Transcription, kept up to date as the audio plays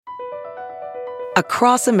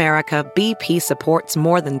Across America, BP supports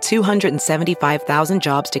more than 275,000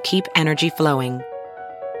 jobs to keep energy flowing.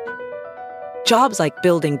 Jobs like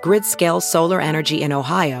building grid-scale solar energy in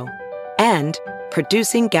Ohio and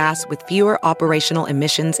producing gas with fewer operational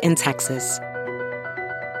emissions in Texas.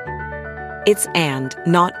 It's and,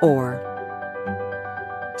 not or.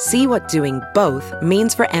 See what doing both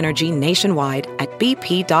means for energy nationwide at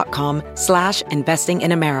bp.com/investing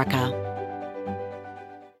in America.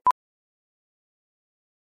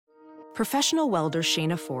 Professional welder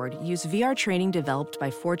Shayna Ford used VR training developed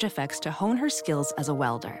by ForgeFX to hone her skills as a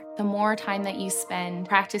welder. The more time that you spend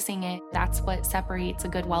practicing it, that's what separates a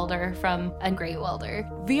good welder from a great welder.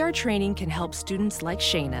 VR training can help students like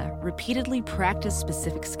Shayna repeatedly practice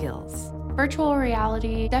specific skills. Virtual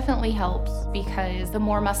reality definitely helps because the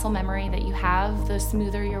more muscle memory that you have, the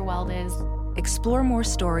smoother your weld is. Explore more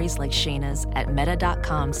stories like Shayna's at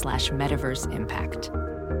meta.com/metaverseimpact.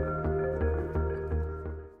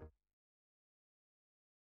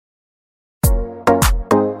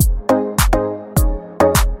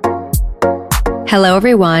 Hello,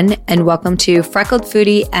 everyone, and welcome to Freckled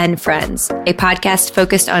Foodie and Friends, a podcast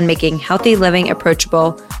focused on making healthy living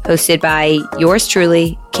approachable, hosted by yours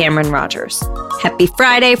truly, Cameron Rogers. Happy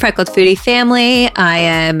Friday, Freckled Foodie family. I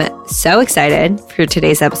am so excited for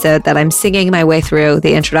today's episode that I'm singing my way through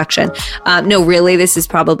the introduction. No, really, this is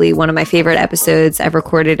probably one of my favorite episodes I've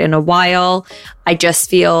recorded in a while. I just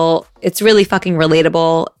feel it's really fucking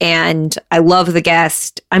relatable, and I love the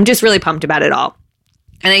guest. I'm just really pumped about it all.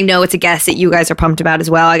 And I know it's a guest that you guys are pumped about as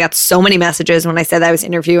well. I got so many messages when I said that I was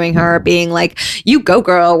interviewing her being like, you go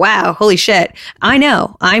girl. Wow. Holy shit. I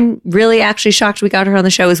know. I'm really actually shocked we got her on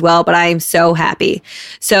the show as well, but I am so happy.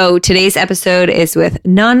 So today's episode is with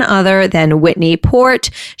none other than Whitney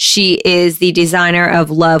Port. She is the designer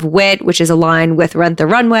of Love Wit, which is aligned with Rent the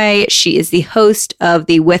Runway. She is the host of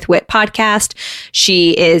the With Wit podcast.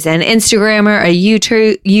 She is an Instagrammer, a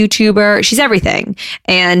YouTuber. She's everything.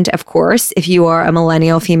 And of course, if you are a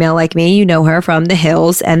millennial female like me, you know her from The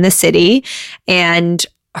Hills and The City and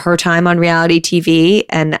her time on reality TV.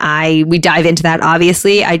 And we dive into that,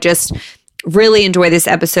 obviously. I just really enjoy this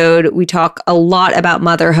episode. We talk a lot about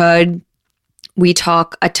motherhood. We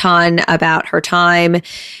talk a ton about her time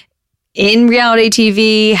in reality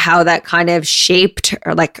TV, how that kind of shaped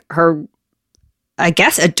her I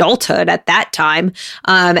guess, adulthood at that time.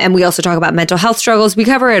 And we also talk about mental health struggles. We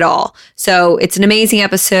cover it all. So it's an amazing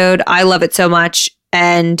episode. I love it so much.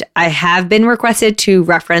 And I have been requested to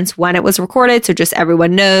reference when it was recorded. So just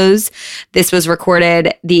everyone knows this was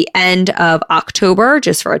recorded the end of October,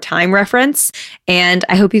 just for a time reference. And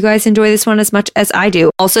I hope you guys enjoy this one as much as I do.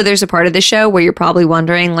 Also, there's a part of the show where you're probably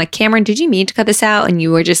wondering, like, Cameron, did you mean to cut this out and you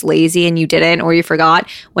were just lazy and you didn't, or you forgot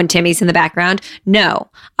when Timmy's in the background? No,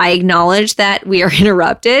 I acknowledge that we are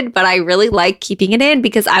interrupted, but I really like keeping it in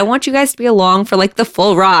because I want you guys to be along for like the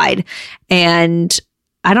full ride. And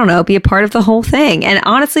I don't know, be a part of the whole thing. And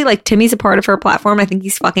honestly, like, Timmy's a part of her platform. I think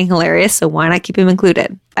he's fucking hilarious. So why not keep him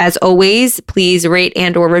included? As always, please rate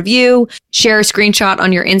and or review. Share a screenshot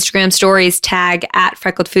on your Instagram stories. Tag at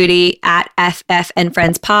Freckled Foodie, at FF and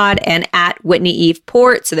Friends Pod, and at Whitney Eve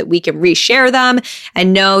Port so that we can reshare them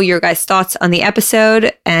and know your guys' thoughts on the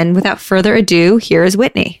episode. And without further ado, here is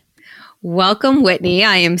Whitney. Welcome, Whitney.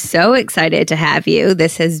 I am so excited to have you.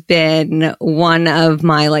 This has been one of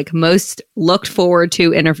my most looked forward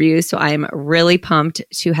to interviews. So I am really pumped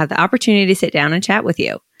to have the opportunity to sit down and chat with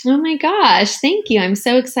you. Oh my gosh. Thank you. I'm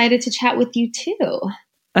so excited to chat with you too.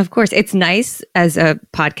 Of course. It's nice as a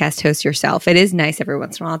podcast host yourself. It is nice every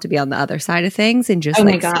once in a while to be on the other side of things and just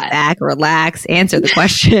sit back, relax, answer the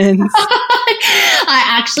questions. I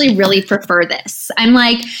actually really prefer this. I'm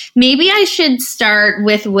like, maybe I should start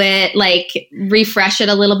with refresh it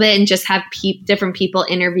a little bit and just have different people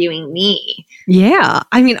interviewing me. Yeah.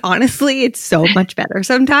 I mean, honestly, it's so much better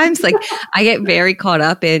sometimes. I get very caught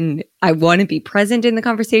up in, I want to be present in the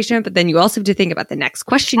conversation, but then you also have to think about the next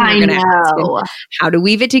question you're going to ask. And how to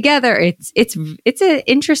weave it together. It's an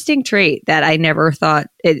interesting trait that I never thought,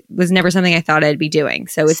 it was never something I thought I'd be doing.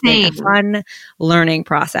 So it's been a fun learning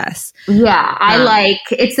process. Yeah.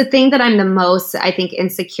 It's the thing that I'm the most, I think,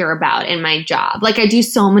 insecure about in my job. I do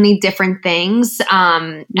so many different things.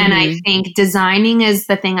 And I think designing is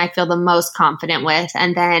the thing I feel the most confident with.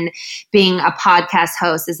 And then being a podcast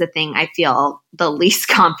host is the thing I feel the least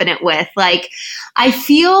confident with. I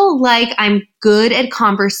feel like I'm good at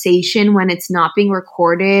conversation when it's not being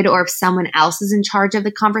recorded or if someone else is in charge of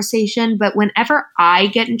the conversation. But whenever I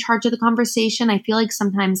get in charge of the conversation, I feel like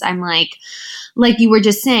sometimes I'm like you were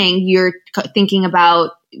just saying, you're thinking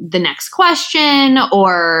about the next question,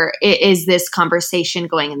 or is this conversation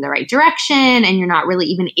going in the right direction? And you're not really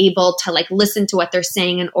even able to like listen to what they're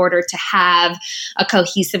saying in order to have a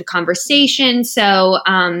cohesive conversation. So,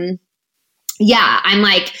 yeah, I'm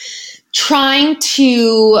like trying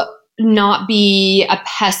to not be a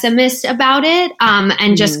pessimist about it,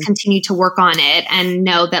 and just continue to work on it and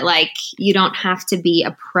know that like you don't have to be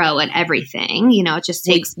a pro at everything. You know, it just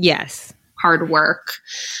takes hard work.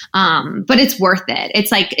 But it's worth it.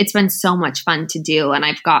 It's like, it's been so much fun to do. And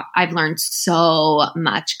I've learned so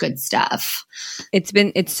much good stuff.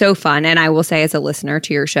 It's so fun. And I will say, as a listener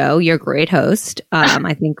to your show, you're a great host.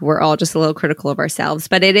 I think we're all just a little critical of ourselves,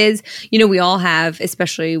 but it is, you know, we all have,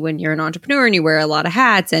 especially when you're an entrepreneur and you wear a lot of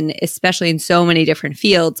hats, and especially in so many different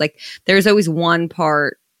fields, like there's always one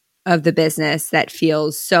part of the business that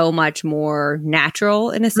feels so much more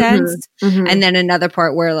natural in a sense. And then another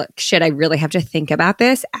part where like, shit, I really have to think about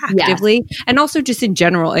this actively. Yes. And also just in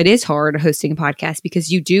general, it is hard hosting a podcast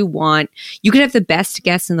because you could have the best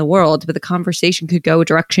guests in the world, but the conversation could go a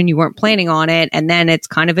direction you weren't planning on it. And then it's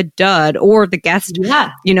kind of a dud, or the guest,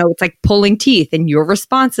 you know, it's like pulling teeth and you're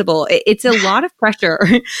responsible. It's a lot of pressure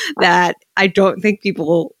that I don't think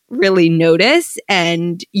people really notice.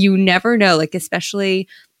 And you never know, like, especially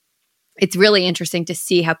it's really interesting to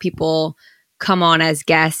see how people come on as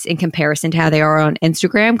guests in comparison to how they are on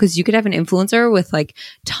Instagram, because you could have an influencer with like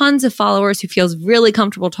tons of followers who feels really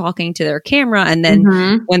comfortable talking to their camera, and then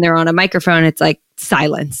when they're on a microphone, it's like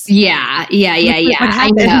silence. Yeah.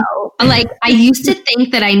 I know. Like I used to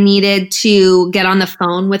think that I needed to get on the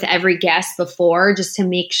phone with every guest before just to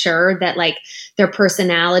make sure that like their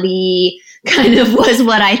personality kind of was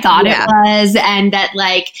what I thought it was, and that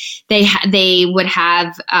like they would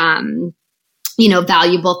have you know,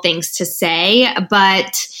 valuable things to say.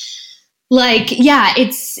 But like, yeah,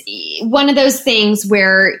 it's one of those things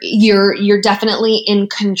where you're definitely in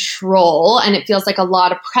control and it feels like a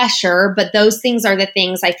lot of pressure, but those things are the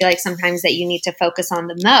things I feel like sometimes that you need to focus on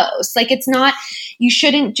the most. Like it's not, you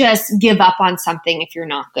shouldn't just give up on something if you're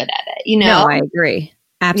not good at it, you know? No, I agree.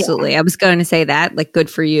 Absolutely. Yeah. I was going to say that, like, good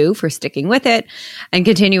for you for sticking with it and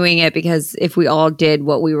continuing it, because if we all did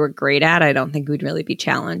what we were great at, I don't think we'd really be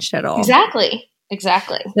challenged at all. Exactly.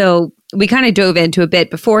 So we kind of dove into a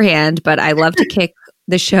bit beforehand, but I love to kick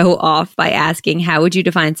the show off by asking, how would you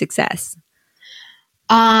define success?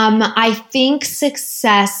 I think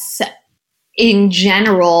success in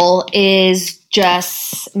general is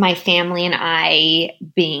just my family and I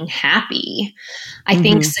being happy. I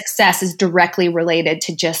think success is directly related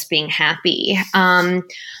to just being happy.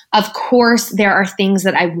 Of course, there are things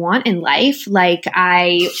that I want in life. Like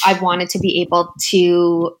I wanted to be able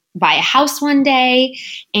to buy a house one day,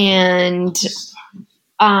 and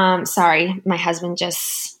sorry, my husband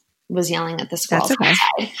just was yelling at the squirrels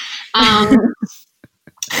outside.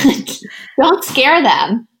 Don't scare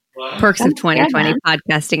them. What? Perks of 2020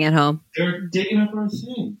 podcasting at home. They're digging up our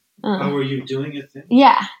thing. Oh, were you doing a thing?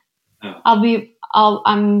 Yeah. Oh.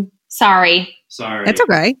 I'm sorry. Sorry. That's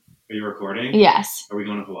okay. Are you recording? Yes. Are we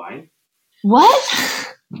going to Hawaii?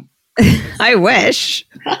 What? I wish.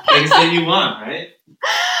 Things that you want, right?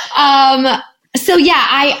 So yeah,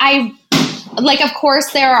 I like, of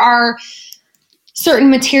course there are certain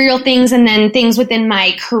material things and then things within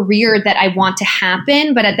my career that I want to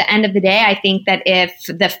happen. But at the end of the day, I think that if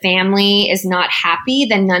the family is not happy,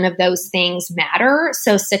 then none of those things matter.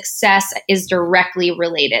 So success is directly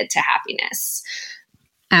related to happiness.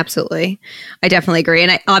 Absolutely. I definitely agree.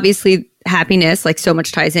 And obviously happiness, like so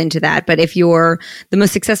much ties into that. But if you're the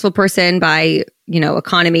most successful person by, you know,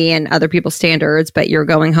 economy and other people's standards, but you're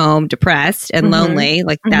going home depressed and lonely,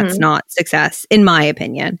 like that's not success, in my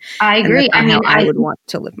opinion. I agree. I mean, I would want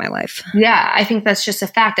to live my life. Yeah, I think that's just a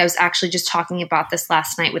fact. I was actually just talking about this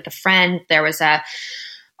last night with a friend. There was a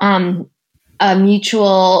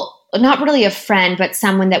mutual, not really a friend, but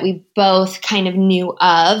someone that we both kind of knew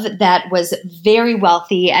of that was very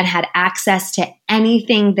wealthy and had access to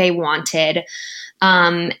anything they wanted,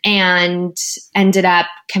 and ended up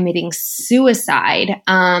committing suicide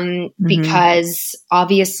because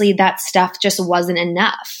obviously that stuff just wasn't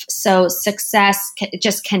enough. So success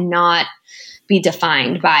just cannot be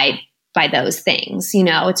defined by those things. You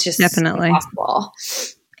know, it's just definitely impossible.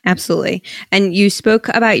 Absolutely. And you spoke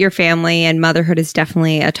about your family, and motherhood is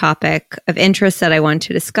definitely a topic of interest that I want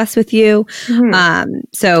to discuss with you.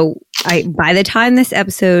 So by the time this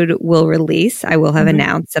episode will release, I will have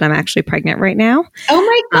announced that I'm actually pregnant right now. Oh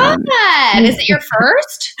my God. Is it your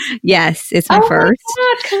first? Yes, it's my first.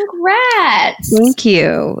 Oh my God. Congrats. Thank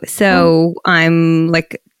you. So I'm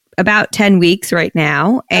like about 10 weeks right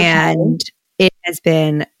now. And it has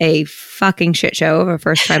been a fucking shit show of a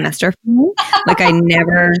first trimester. Like I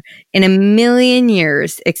never in a million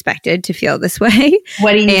years expected to feel this way.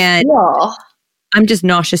 What do you feel? I'm just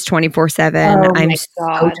nauseous 24/7. I'm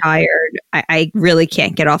so tired. I really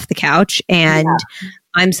can't get off the couch. And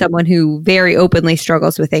I'm someone who very openly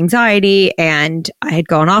struggles with anxiety. And I had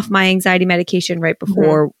gone off my anxiety medication right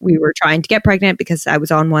before we were trying to get pregnant because I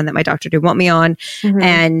was on one that my doctor didn't want me on.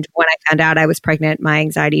 And when I found out I was pregnant, my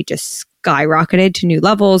anxiety just skyrocketed to new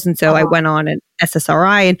levels. And so I went on an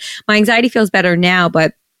SSRI, and my anxiety feels better now,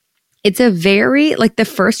 but it's a very, like the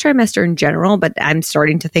first trimester in general, but I'm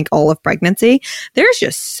starting to think all of pregnancy, there's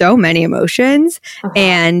just so many emotions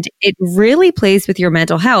and it really plays with your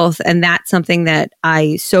mental health. And that's something that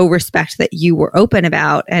I so respect that you were open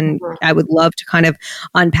about. And I would love to kind of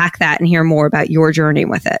unpack that and hear more about your journey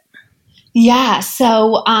with it. Yeah.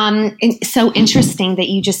 So, it's so interesting that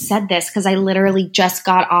you just said this because I literally just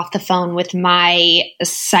got off the phone with my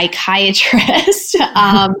psychiatrist,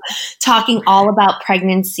 talking all about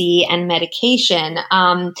pregnancy and medication.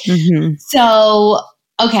 So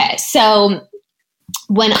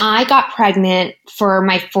when I got pregnant for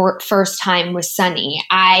my first time with Sunny,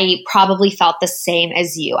 I probably felt the same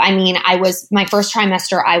as you. I mean, my first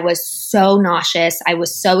trimester, I was so nauseous. I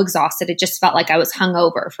was so exhausted. It just felt like I was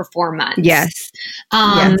hungover for 4 months. Yes.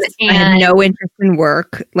 And I had no interest in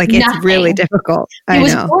work. Like it's really difficult. It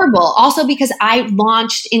was horrible. Also because I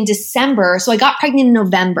launched in December. So I got pregnant in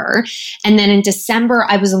November. And then in December,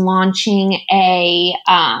 I was launching a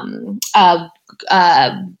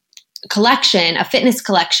fitness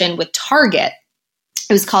collection with Target.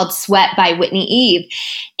 It was called Sweat by Whitney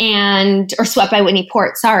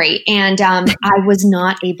Port, sorry. And I was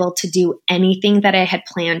not able to do anything that I had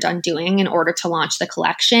planned on doing in order to launch the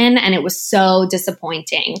collection. And it was so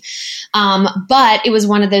disappointing. But it was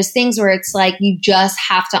one of those things where it's like, you just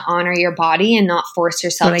have to honor your body and not force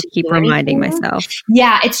yourself to keep reminding myself.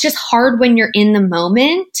 Yeah, it's just hard when you're in the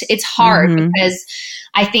moment. It's hard because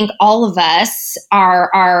I think all of us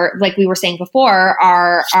are like we were saying before,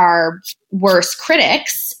 are worst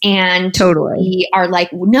critics, and we are like,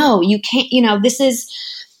 no, you can't, this is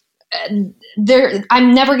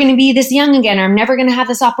I'm never going to be this young again, or I'm never going to have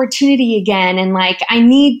this opportunity again. And like, I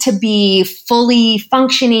need to be fully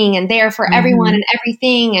functioning and there for everyone and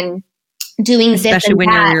everything and doing this and that. Especially when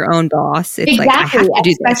you're your own boss. It's like, I have to do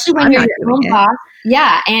this. Especially when you're your own boss.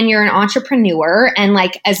 Yeah. And you're an entrepreneur, and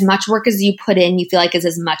like as much work as you put in, you feel like is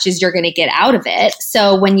as much as you're going to get out of it.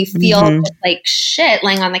 So when you feel just like shit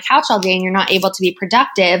laying on the couch all day and you're not able to be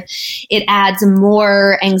productive, it adds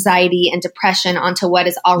more anxiety and depression onto what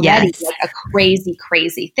is already like a crazy,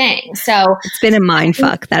 crazy thing. So it's been a mind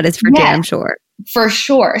fuck. That is for damn sure. For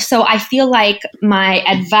sure. So I feel like my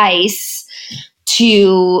advice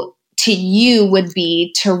to you would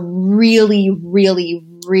be to really, really,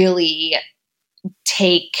 really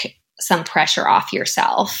take some pressure off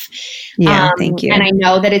yourself. Yeah, thank you. And I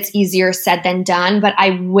know that it's easier said than done, but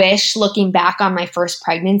I wish, looking back on my first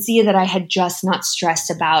pregnancy, that I had just not stressed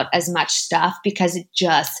about as much stuff, because it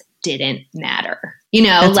just didn't matter.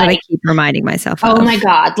 That's what I keep reminding myself of. Oh my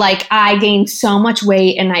God. Like I gained so much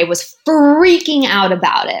weight and I was freaking out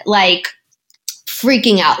about it. Like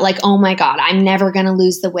freaking out, like, oh my God, I'm never going to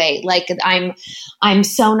lose the weight. Like I'm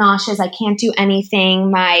so nauseous. I can't do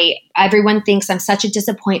anything. Everyone thinks I'm such a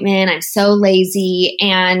disappointment. I'm so lazy.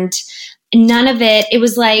 And none of it, it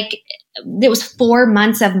was like, it was 4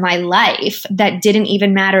 months of my life that didn't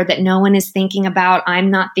even matter, that no one is thinking about,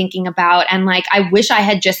 I'm not thinking about. And like, I wish I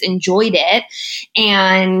had just enjoyed it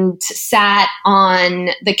and sat on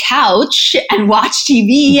the couch and watched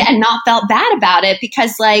TV and not felt bad about it,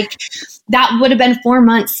 because like that would have been 4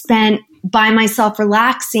 months spent by myself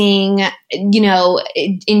relaxing,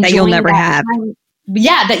 enjoying that you'll never have.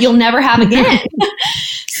 Yeah, that you'll never have again.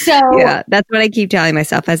 So yeah, that's what I keep telling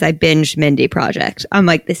myself as I binge Mindy Project. I'm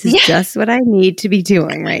like, this is just what I need to be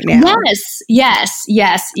doing right now. Yes.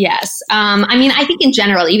 I mean, I think in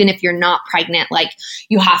general, even if you're not pregnant, like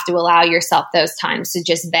you have to allow yourself those times to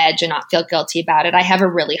just veg and not feel guilty about it. I have a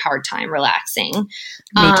really hard time relaxing.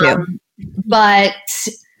 Me too. But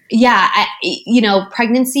yeah,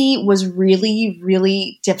 pregnancy was really,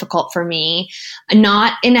 really difficult for me,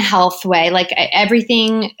 not in a health way. Like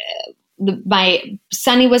everything my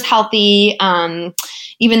Sunny was healthy.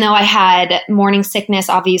 Even though I had morning sickness,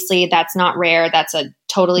 obviously that's not rare. That's a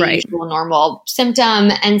totally usual, normal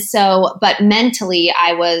symptom. And so, but mentally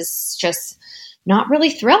I was just not really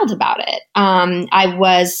thrilled about it. I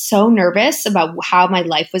was so nervous about how my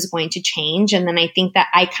life was going to change. And then I think that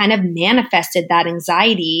I kind of manifested that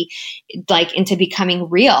anxiety like into becoming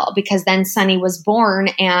real, because then Sunny was born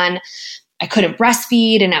and I couldn't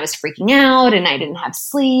breastfeed and I was freaking out and I didn't have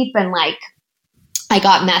sleep, and like I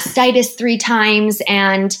got mastitis 3 times.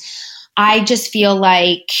 And I just feel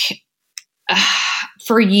like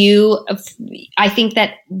for you, I think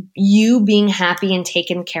that you being happy and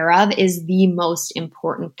taken care of is the most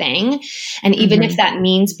important thing. And even if that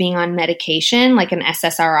means being on medication, like an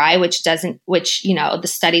SSRI, which, you know, the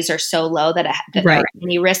studies are so low that there aren't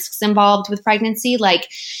any risks involved with pregnancy, like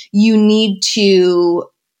you need to,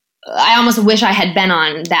 I almost wish I had been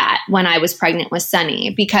on that when I was pregnant with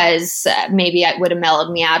Sunny, because maybe it would have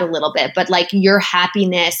mellowed me out a little bit. But like your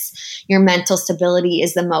happiness, your mental stability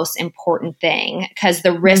is the most important thing, because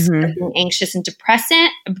the risk of being anxious and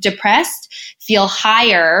depressed feel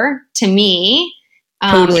higher to me.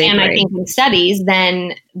 Totally and agree. I think in studies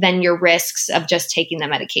than your risks of just taking the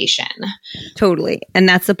medication. Totally. And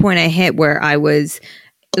that's the point I hit where I was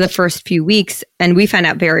the first few weeks, and we found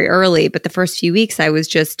out very early, but the first few weeks I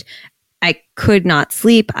could not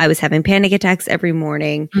sleep. I was having panic attacks every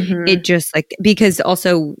morning. It just like, because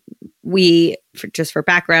also just for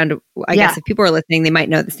background, I guess if people are listening, they might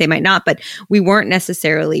know this, they might not, but we weren't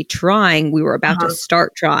necessarily trying. We were about to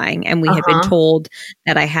start trying, and we had been told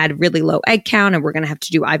that I had really low egg count and we're going to have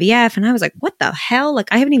to do IVF. And I was like, what the hell? Like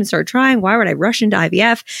I haven't even started trying. Why would I rush into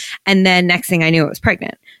IVF? And then next thing I knew, I was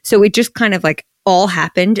pregnant. So it just kind of like all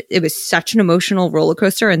happened. It was such an emotional roller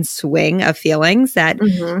coaster and swing of feelings that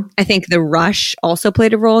I think the rush also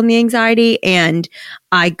played a role in the anxiety. And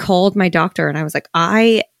I called my doctor and I was like,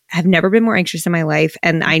 I have never been more anxious in my life.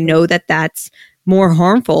 And I know that that's more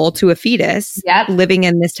harmful to a fetus living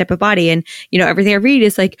in this type of body. And, you know, everything I read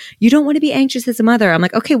is like, you don't want to be anxious as a mother. I'm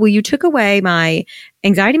like, okay, well, you took away my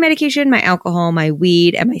anxiety medication, my alcohol, my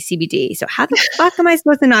weed, and my CBD. So how the fuck am I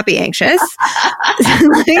supposed to not be anxious?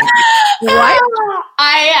 Like, what?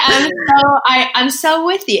 I'm so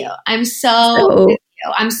with you. I'm so with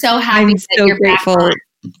you. I'm so happy I'm that so you're grateful. back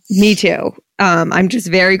on. Me too. I'm just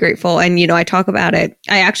very grateful. And, you know, I talk about it.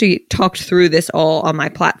 I actually talked through this all on my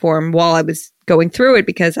platform while I was going through it,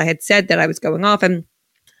 because I had said that I was going off, and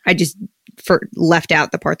I just left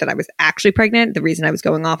out the part that I was actually pregnant. The reason I was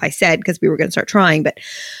going off, I said, because we were going to start trying. But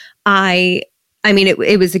I mean,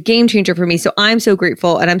 it was a game changer for me. So I'm so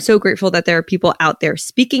grateful. And I'm so grateful that there are people out there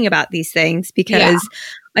speaking about these things, because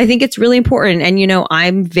I think it's really important. And, you know,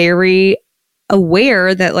 I'm very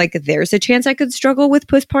aware that like there's a chance I could struggle with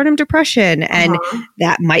postpartum depression, and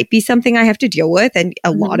that might be something I have to deal with. And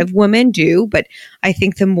a lot of women do, but I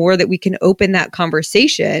think the more that we can open that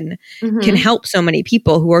conversation can help so many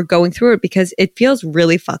people who are going through it, because it feels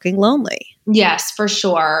really fucking lonely. Yes, for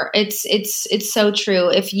sure. It's so true.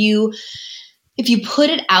 If you put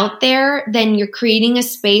it out there, then you're creating a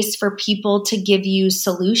space for people to give you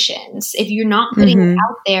solutions. If you're not putting it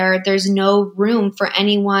out there, there's no room for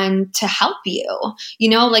anyone to help you. You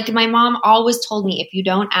know, like my mom always told me, if you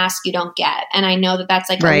don't ask, you don't get. And I know that that's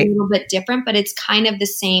like a little bit different, but it's kind of the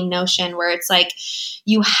same notion where it's like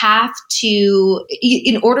you have to,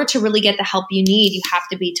 in order to really get the help you need, you have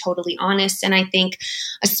to be totally honest. And I think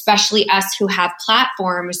especially us who have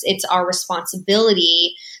platforms, it's our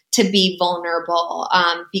responsibility to be vulnerable,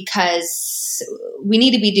 because we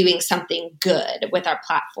need to be doing something good with our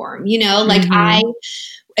platform. You know, like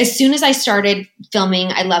as soon as I started filming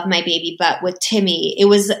I Love My Baby Butt with Timmy,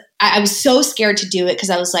 I was so scared to do it, because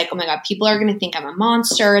I was like, oh my God, people are going to think I'm a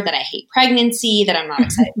monster, that I hate pregnancy, that I'm not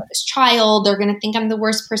excited about this child. They're going to think I'm the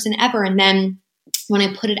worst person ever. And then when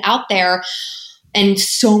I put it out there and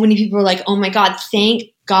so many people were like, oh my God, thank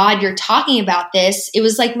God you're talking about this. It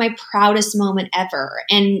was like my proudest moment ever.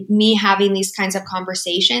 And me having these kinds of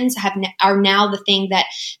conversations are now the thing that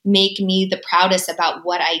make me the proudest about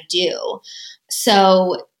what I do.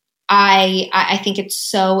 So I think it's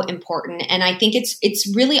so important. And I think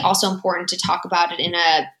it's really also important to talk about it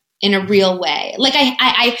in a real way. Like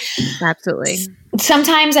I Absolutely.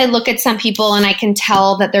 Sometimes I look at some people and I can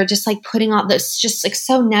tell that they're just like putting on this, just like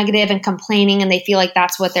so negative and complaining, and they feel like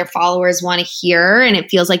that's what their followers want to hear. And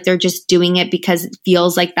it feels like they're just doing it because it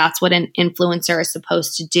feels like that's what an influencer is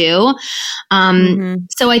supposed to do.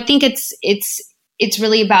 So I think it's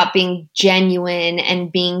really about being genuine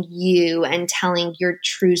and being you and telling your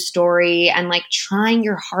true story and like trying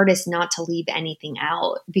your hardest not to leave anything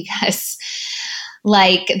out, because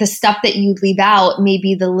like the stuff that you leave out may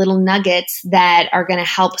be the little nuggets that are going to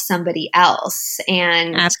help somebody else.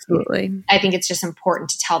 And absolutely, I think it's just important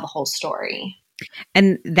to tell the whole story.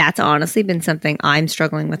 And that's honestly been something I'm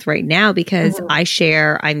struggling with right now because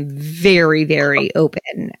I'm very, very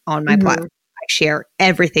open on my platform. I share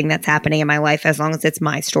everything that's happening in my life as long as it's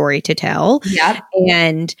my story to tell. Yep.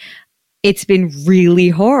 And it's been really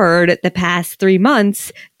hard the past 3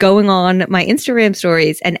 months going on my Instagram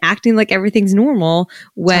stories and acting like everything's normal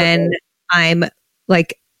when I'm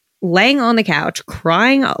like laying on the couch,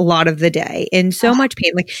 crying a lot of the day in so much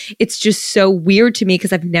pain. Like, it's just so weird to me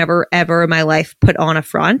because I've never, ever in my life put on a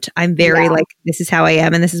front. I'm very like, this is how I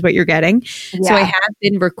am and this is what you're getting. Yeah. So I have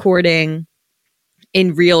been recording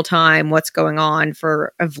in real time what's going on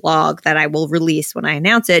for a vlog that I will release when I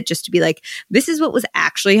announce it, just to be like, this is what was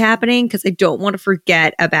actually happening, because I don't want to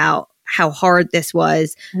forget about how hard this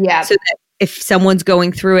was. Yeah. So that if someone's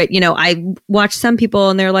going through it, I watch some people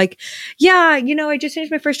and they're like, yeah, I just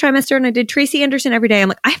finished my first trimester and I did Tracy Anderson every day. I'm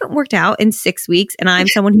like, I haven't worked out in 6 weeks and I'm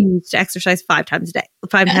someone who used to exercise 5 times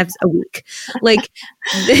a week. Like,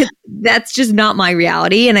 that's just not my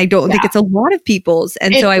reality. And I don't think it's a lot of people's.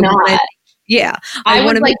 And so I wanted, I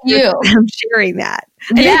want to make sure I'm sharing that.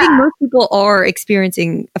 And I think most people are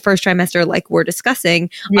experiencing a first trimester like we're discussing.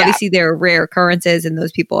 Obviously, there are rare occurrences and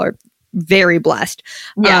those people are very blessed.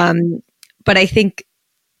 But I think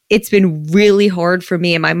it's been really hard for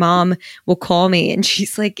me. And my mom will call me and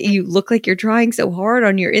she's like, you look like you're trying so hard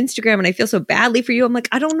on your Instagram and I feel so badly for you. I'm like,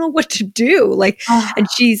 I don't know what to do. Like, and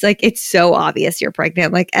she's like, it's so obvious you're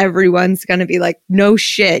pregnant. Like, everyone's going to be like, no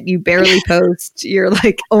shit, you barely post. You're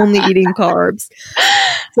like only eating carbs.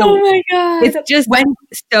 So oh my God. It's just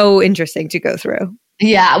so interesting to go through.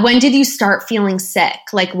 Yeah. When did you start feeling sick?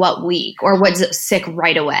 Like what week? Or was it sick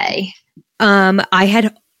right away? I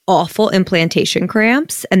had awful implantation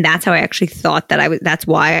cramps. And that's how I actually thought that's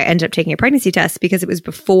why I ended up taking a pregnancy test, because it was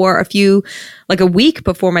a week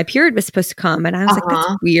before my period was supposed to come. And I was like,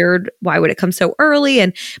 that's weird. Why would it come so early?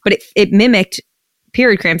 But it mimicked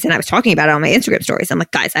period cramps. And I was talking about it on my Instagram stories. I'm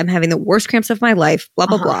like, guys, I'm having the worst cramps of my life, blah,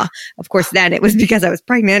 blah, blah. Of course, then it was because I was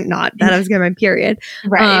pregnant, not that I was getting my period.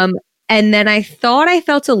 Right. And then I thought I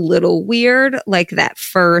felt a little weird, like that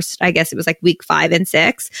first, I guess it was like week 5 and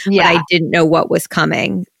 6, but I didn't know what was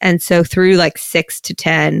coming. And so through like 6 to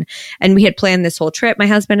 10, and we had planned this whole trip, my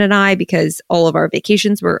husband and I, because all of our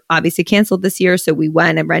vacations were obviously canceled this year. So we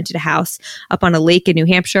went and rented a house up on a lake in New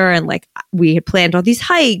Hampshire. And like, we had planned all these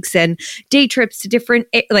hikes and day trips to different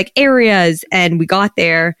like areas. And we got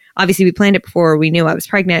there. Obviously we planned it before we knew I was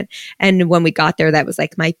pregnant. And when we got there, that was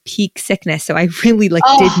like my peak sickness. So I really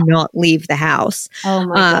did not leave the house. Oh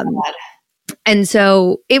my God. And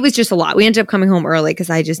so it was just a lot. We ended up coming home early because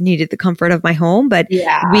I just needed the comfort of my home. But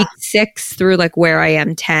week 6 through like where I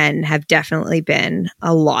am 10 have definitely been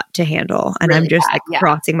a lot to handle. And really I'm just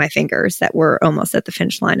crossing my fingers that we're almost at the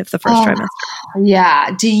finish line of the first trimester.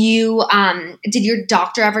 Yeah. Do you, did your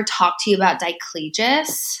doctor ever talk to you about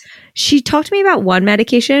diclegis? She talked to me about one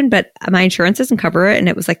medication, but my insurance doesn't cover it. And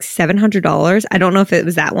it was like $700. I don't know if it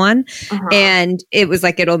was that one. And it was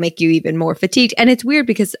like, it'll make you even more fatigued. And it's weird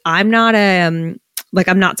because I'm not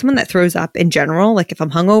I'm not someone that throws up in general. Like if I'm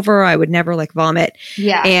hungover, I would never like vomit.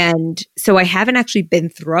 Yeah. And so I haven't actually been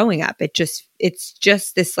throwing up. It's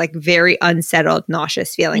just this like very unsettled,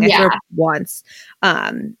 nauseous feeling. I threw up once.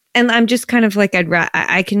 And I'm just kind of like,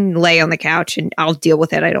 I can lay on the couch and I'll deal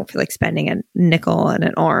with it. I don't feel like spending a nickel and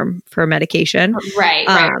an arm for medication. Right.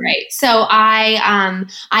 So I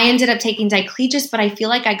ended up taking diclegis, but I feel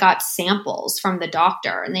like I got samples from the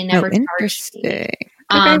doctor and they never charged me.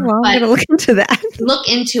 Okay, well, I'm going to look into that. Look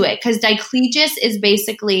into it because diclegis is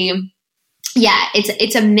basically,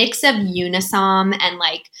 it's a mix of Unisom and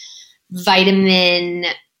like vitamin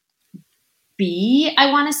B,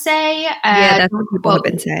 I want to say. That's what people have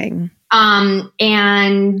been saying.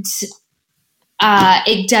 And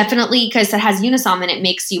it definitely, because it has Unisom and it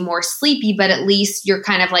makes you more sleepy, but at least you're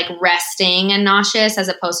kind of like resting and nauseous as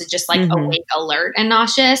opposed to just like awake, alert and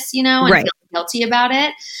nauseous, and feeling guilty about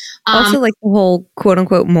it. Also, like the whole quote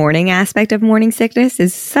unquote morning aspect of morning sickness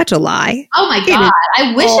is such a lie. Oh my God.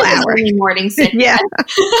 I wish it was only morning sickness.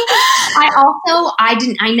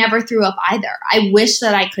 I never threw up either. I wish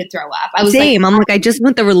that I could throw up. I was Same. I'm like, I just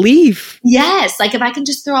want the relief. Yes. Like if I can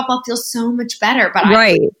just throw up, I'll feel so much better, but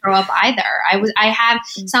I couldn't throw up either.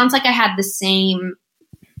 Sounds like I had the same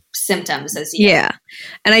symptoms as you. Yeah.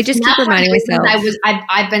 And I just keep reminding myself.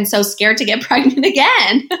 I've been so scared to get pregnant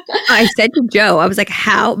again. I said to Joe, I was like,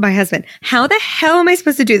 how the hell am I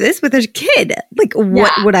supposed to do this with a kid? Like,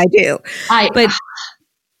 what would I do?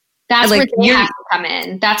 That's like, where they have to come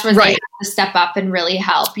in. That's where they have to step up and really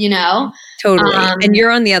help, you know? Totally. And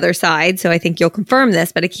you're on the other side. So I think you'll confirm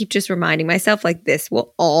this, but I keep just reminding myself like this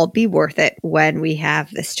will all be worth it when we have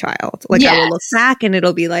this child. Like I will look back and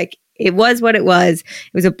it'll be like, it was what it was.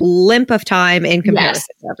 It was a blimp of time in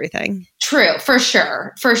comparison to everything. True, for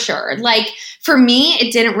sure. For sure. Like for me,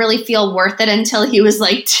 it didn't really feel worth it until he was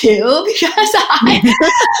like 2 because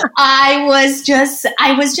I was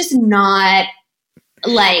just not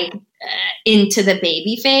like into the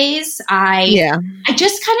baby phase. I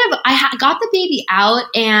just kind of, got the baby out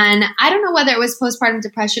and I don't know whether it was postpartum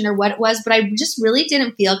depression or what it was, but I just really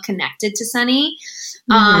didn't feel connected to Sunny.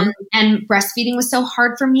 And breastfeeding was so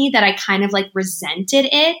hard for me that I kind of like resented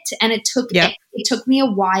it. And it took me a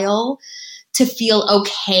while to feel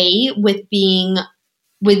okay with being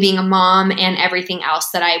a mom and everything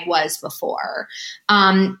else that I was before.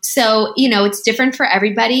 So, you know, it's different for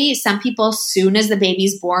everybody. Some people, as soon as the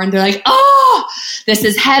baby's born, they're like, oh, this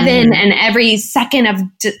is heaven. And every second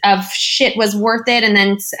of shit was worth it. And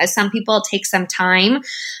then some people it takes some time.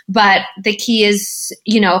 But the key is,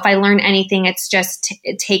 you know, if I learn anything, it's just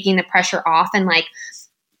taking the pressure off. And like,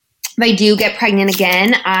 if I do get pregnant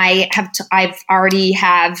again, I've already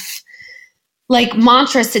have like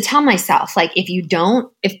mantras to tell myself, like,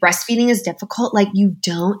 if breastfeeding is difficult, like you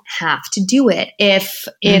don't have to do it. If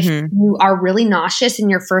you are really nauseous in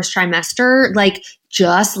your first trimester, like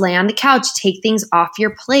just lay on the couch, take things off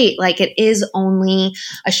your plate. Like it is only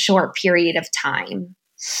a short period of time.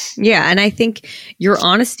 Yeah. And I think your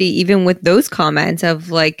honesty, even with those comments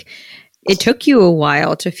of like, it took you a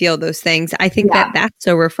while to feel those things. I think that that's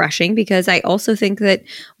so refreshing because I also think that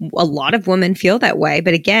a lot of women feel that way.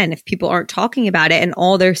 But again, if people aren't talking about it and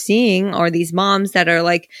all they're seeing are these moms that are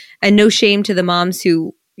like, and no shame to the moms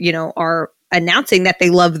who, you know, are announcing that they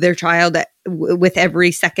love their child with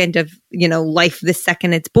every second of, you know, life, the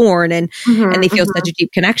second it's born and they feel such a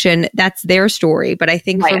deep connection. That's their story. But I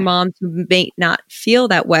think for moms who may not feel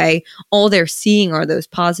that way, all they're seeing are those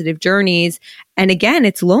positive journeys. And again,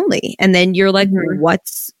 it's lonely. And then you're like,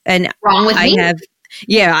 what's wrong with me?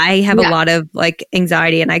 I have a lot of like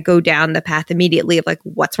anxiety and I go down the path immediately of like,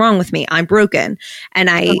 what's wrong with me? I'm broken. And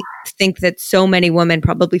I think that so many women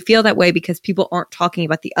probably feel that way because people aren't talking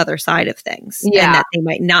about the other side of things and that they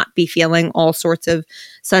might not be feeling all sorts of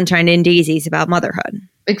sunshine and daisies about motherhood.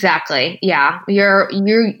 Exactly. Yeah.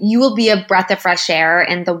 You will be a breath of fresh air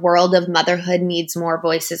and the world of motherhood needs more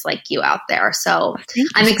voices like you out there. So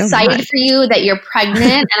I'm excited for you that you're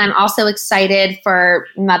pregnant and I'm also excited for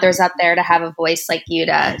mothers out there to have a voice like you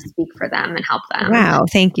to speak for them and help them. Wow.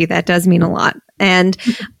 Thank you. That does mean a lot. And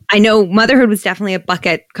I know motherhood was definitely a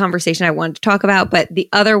bucket conversation I wanted to talk about, but the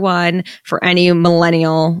other one for any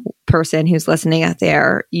millennial person who's listening out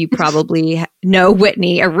there, you probably know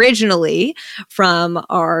Whitney originally from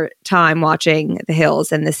our time watching The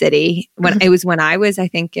Hills and the City. When it was when I was, I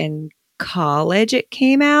think, in college, it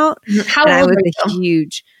came out. How old were you?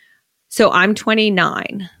 So I'm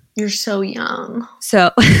 29. You're so young.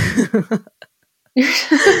 So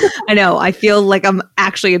I know. I feel like I'm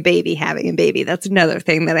actually a baby having a baby. That's another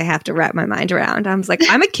thing that I have to wrap my mind around. I was like,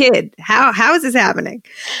 I'm a kid. How is this happening?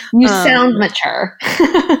 You sound mature.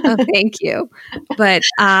 Oh, thank you. But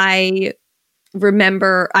I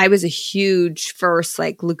remember I was a huge first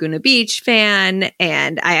like Laguna Beach fan.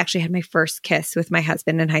 And I actually had my first kiss with my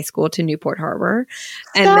husband in high school to Newport Harbor.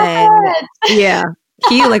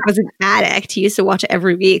 He like was an addict. He used to watch it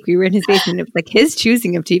every week. We were in his basement. It was like his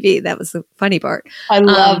choosing of TV. That was the funny part. I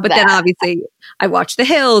love But then obviously I watched The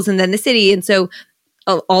Hills and then The City. And so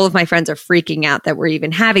all of my friends are freaking out that we're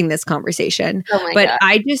even having this conversation. Oh my God.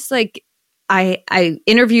 I just like, I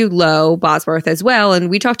interviewed Lo Bosworth as well. And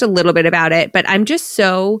we talked a little bit about it, but I'm just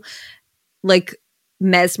so like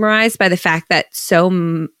mesmerized by the fact that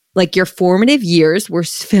like your formative years were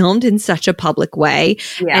filmed in such a public way.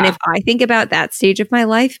 Yeah. And if I think about that stage of my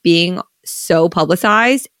life being so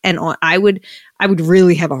publicized and I would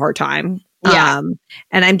really have a hard time. Yeah.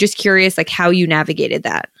 And I'm just curious, like how you navigated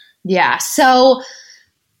that. Yeah. So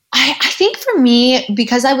I think for me,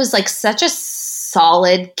 because I was like such a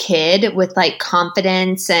solid kid with like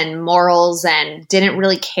confidence and morals and didn't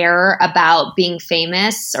really care about being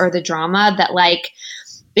famous or the drama, that like,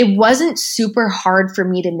 it wasn't super hard for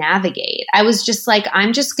me to navigate. I was just like,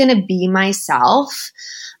 I'm just going to be myself.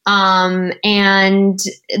 And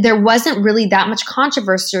there wasn't really that much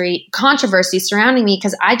controversy surrounding me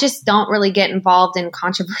because I just don't really get involved in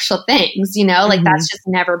controversial things, like that's just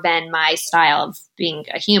never been my style of being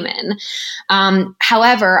a human.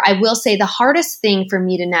 However, I will say the hardest thing for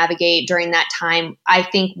me to navigate during that time, I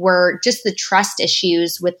think, were just the trust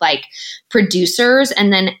issues with like producers,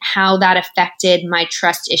 and then how that affected my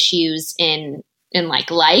trust issues in like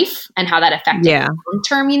life, and how that affected long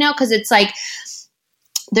term, because it's like,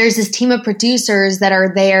 there's this team of producers that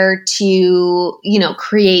are there to,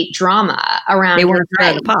 create drama around your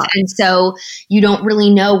life. And so you don't really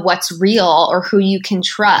know what's real or who you can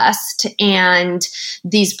trust. And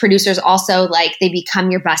these producers also, like, they become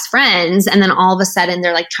your best friends. And then all of a sudden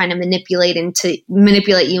they're like trying to manipulate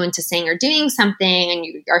you into saying or doing something. And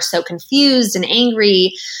you are so confused and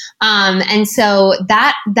angry. And so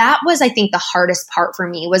that was, I think, the hardest part for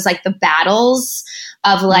me, was like the battles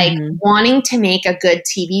of like wanting to make a good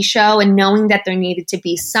TV show and knowing that there needed to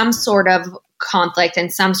be some sort of conflict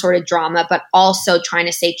and some sort of drama, but also trying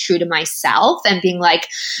to stay true to myself and being like,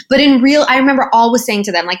 I remember always saying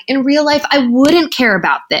to them, like, in real life, I wouldn't care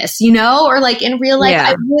about this, or like in real life,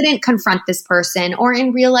 I wouldn't confront this person, or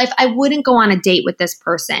in real life, I wouldn't go on a date with this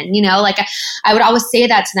person, like I would always say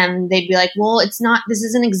that to them. They'd be like, well, this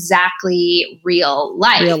isn't exactly real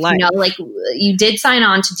life. Like you did sign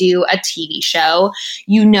on to do a TV show,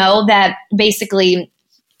 that basically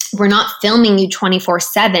we're not filming you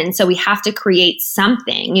 24/7. So we have to create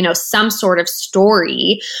something, some sort of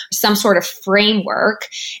story, some sort of framework.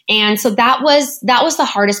 And so that was the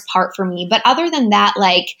hardest part for me. But other than that,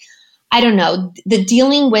 like, I don't know, the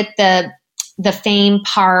dealing with the fame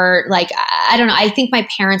part, like, I don't know. I think my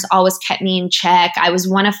parents always kept me in check. I was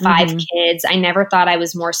one of 5 kids. I never thought I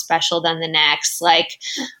was more special than the next. Like,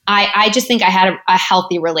 I just think I had a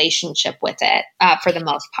healthy relationship with it for the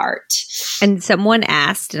most part. And someone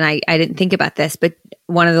asked, and I didn't think about this, but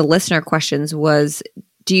one of the listener questions was,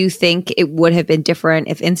 do you think it would have been different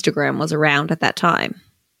if Instagram was around at that time?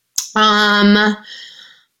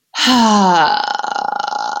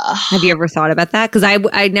 Have you ever thought about that? Because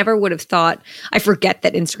I never would have thought. I forget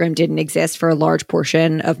that Instagram didn't exist for a large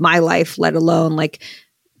portion of my life, let alone like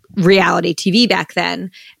reality TV back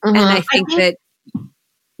then. And I think that,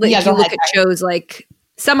 like, if you look at shows like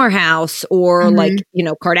Summer House or like,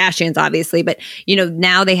 Kardashians, obviously, but,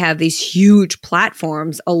 now they have these huge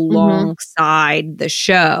platforms alongside the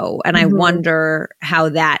show. And I wonder how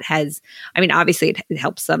that has, I mean, obviously it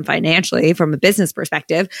helps them financially from a business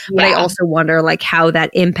perspective, but I also wonder like how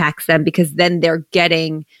that impacts them, because then they're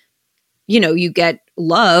getting, you get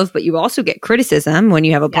love, but you also get criticism when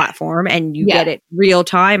you have a platform, and you get it real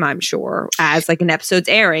time, I'm sure, as like an episode's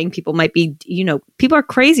airing. People might be, people are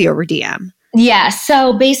crazy over DM. Yeah.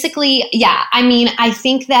 So basically, I mean, I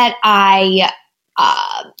think that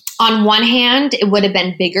on one hand, it would have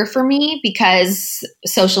been bigger for me because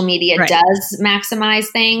social media does maximize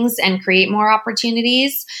things and create more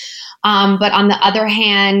opportunities. But on the other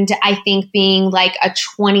hand, I think being like a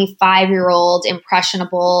 25-year-old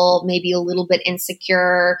impressionable, maybe a little bit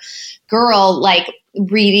insecure girl, like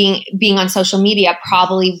being on social media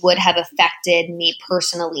probably would have affected me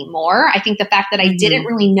personally more. I think the fact that I didn't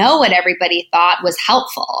really know what everybody thought was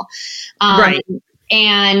helpful.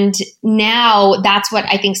 And now that's what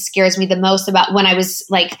I think scares me the most about when I was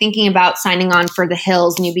like thinking about signing on for The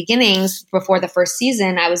Hills New Beginnings before the first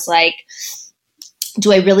season. I was like,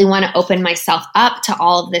 do I really want to open myself up to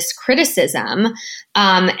all of this criticism?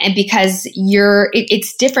 And because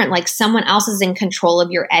it's different, like someone else is in control of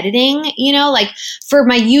your editing, like for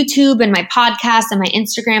my YouTube and my podcast and my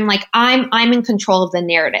Instagram, like I'm in control of the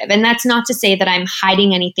narrative. And that's not to say that I'm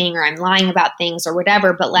hiding anything or I'm lying about things or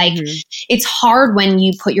whatever, but like it's hard when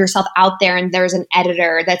you put yourself out there and there's an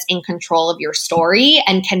editor that's in control of your story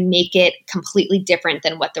and can make it completely different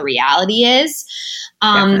than what the reality is.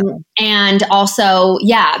 And also,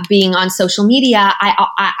 being on social media,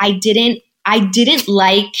 I didn't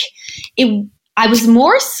like it. I was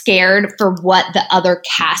more scared for what the other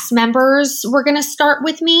cast members were going to start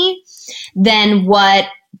with me than what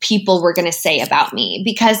people were going to say about me,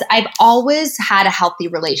 because I've always had a healthy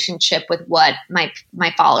relationship with what my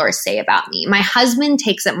followers say about me. My husband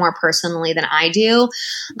takes it more personally than I do.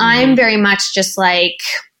 I'm very much just like,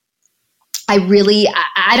 I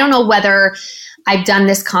don't know whether I've done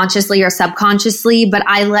this consciously or subconsciously, but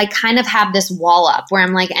I like kind of have this wall up where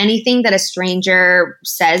I'm like, anything that a stranger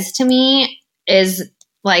says to me is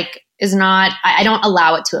not, I don't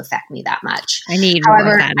allow it to affect me that much.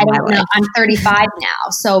 However, I don't know. I'm 35 now.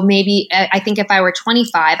 So maybe I think if I were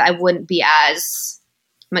 25, I wouldn't be as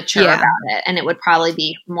mature about it, and it would probably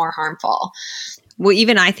be more harmful. Well,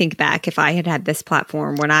 even I think back, if I had had this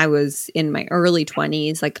platform when I was in my early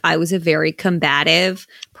 20s, like I was a very combative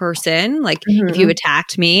person. Like if you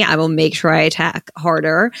attacked me, I will make sure I attack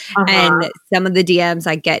harder. And some of the DMs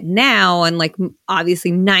I get now, and like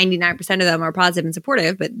obviously 99% of them are positive and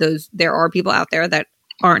supportive, but there are people out there that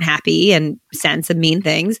aren't happy and send some mean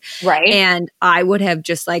things. Right. And I would have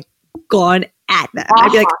just like gone at them.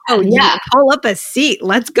 I'd be like, oh yeah, pull up a seat.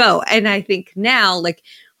 Let's go. And I think now, like,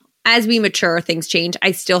 as we mature, things change.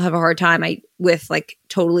 I still have a hard time with like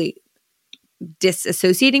totally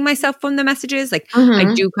disassociating myself from the messages. Like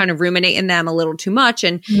I do kind of ruminate in them a little too much.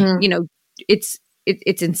 And, you know, it's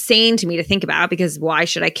insane to me to think about, because why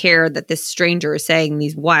should I care that this stranger is saying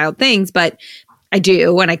these wild things? But I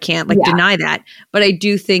do, and I can't like deny that. But I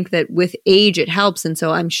do think that with age, it helps. And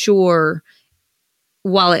so I'm sure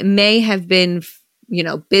while it may have been, you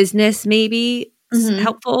know, business maybe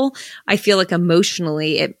helpful, I feel like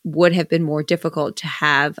emotionally it would have been more difficult to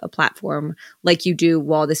have a platform like you do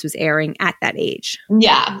while this was airing at that age.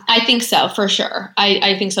 Yeah, I think so for sure.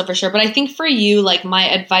 I think so for sure. But I think for you, like my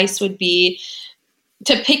advice would be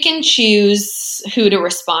to pick and choose who to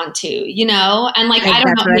respond to, you know? And like, I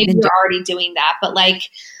don't know, maybe you're already doing that, but like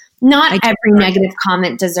not every negative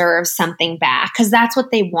comment deserves something back, because that's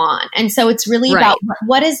what they want. And so it's really about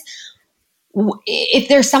if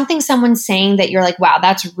there's something someone's saying that you're like, wow,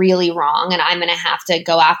 that's really wrong, and I'm going to have to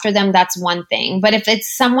go after them, that's one thing. But if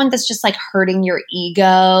it's someone that's just like hurting your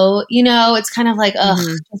ego, you know, it's kind of like,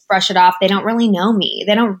 just brush it off. They don't really know me.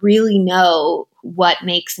 They don't really know what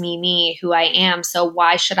makes me, who I am. So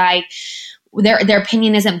why should I, their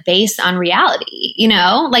opinion isn't based on reality, you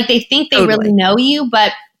know, like they think they really know you,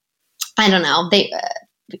 but I don't know.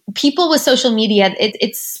 People with social media,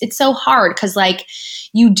 it's so hard, because like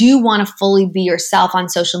you do want to fully be yourself on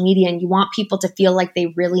social media, and you want people to feel like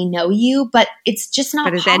they really know you, but it's just not.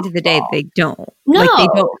 But at the end of the day, they don't. No. Like, they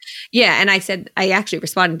don't. Yeah, and I actually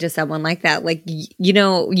responded to someone like that. Like, you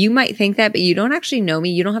know, you might think that, but you don't actually know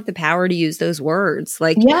me. You don't have the power to use those words.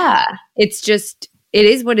 Like, it's just. It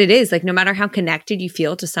is what it is. Like, no matter how connected you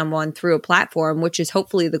feel to someone through a platform, which is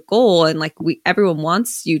hopefully the goal. And like everyone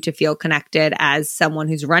wants you to feel connected as someone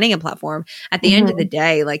who's running a platform. At the end of the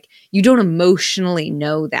day, like you don't emotionally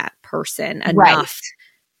know that person enough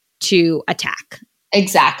to attack.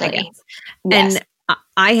 Exactly. Yes. And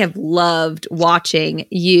I have loved watching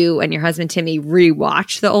you and your husband, Timmy,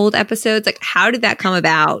 rewatch the old episodes. Like, how did that come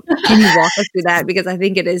about? Can you walk us through that? Because I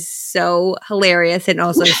think it is so hilarious and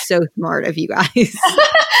also so smart of you guys.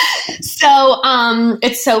 So,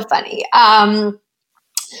 it's so funny.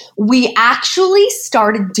 We actually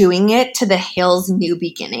started doing it to The Hills New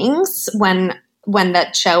Beginnings when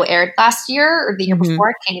that show aired last year or the year before.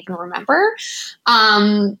 I can't even remember.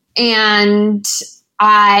 And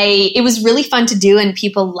it was really fun to do, and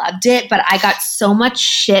people loved it, but I got so much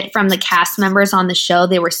shit from the cast members on the show.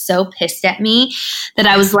 They were so pissed at me that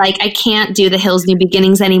I was like, I can't do The Hills New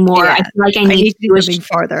Beginnings anymore. I feel like I need to do something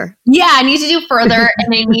farther. Yeah, I need to do further, and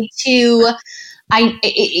I need to.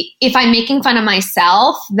 If I'm making fun of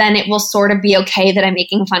myself, then it will sort of be okay that I'm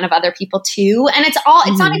making fun of other people too. And it's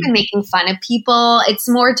not even making fun of people. It's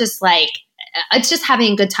more just like, it's just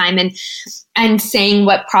having a good time and saying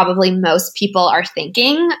what probably most people are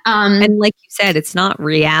thinking. And like you said, it's not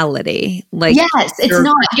reality. Like, yes, it's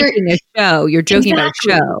not. You're a show. You're joking about a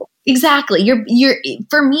show. Exactly. You're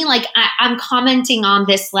for me, like I'm commenting on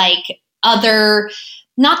this like other,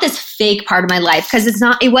 not this fake part of my life, because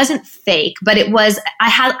it wasn't fake, but it was, I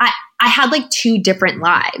had like two different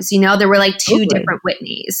lives, you know, there were like two different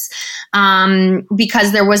Whitneys,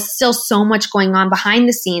 because there was still so much going on behind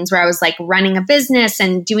the scenes where I was like running a business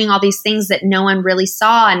and doing all these things that no one really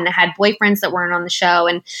saw, and had boyfriends that weren't on the show.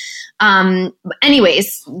 And,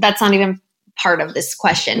 anyways, that's not even part of this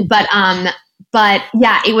question, but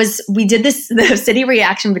yeah, we did this, the city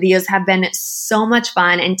reaction videos have been so much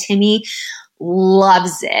fun, and Timmy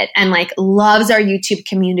loves it and like loves our YouTube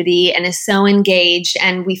community and is so engaged.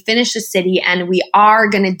 And we finished the city, and we're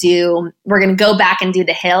going to go back and do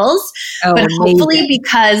The Hills. But amazing. Hopefully,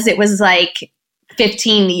 because it was like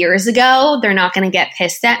 15 years ago, they're not going to get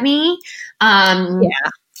pissed at me.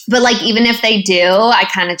 But like, even if they do, I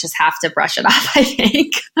kind of just have to brush it off, I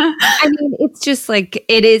think. I mean, it's just like,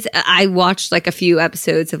 it is. I watched like a few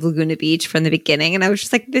episodes of Laguna Beach from the beginning, and I was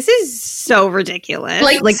just like, this is so ridiculous.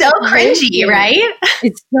 Like so cringy, right?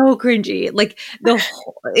 It's so cringy. Like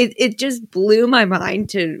it just blew my mind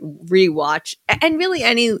to rewatch, and really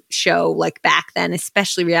any show like back then,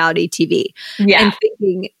 especially reality TV. Yeah. And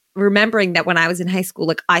thinking, remembering that when I was in high school,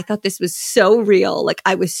 like I thought this was so real. Like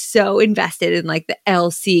I was so invested in like the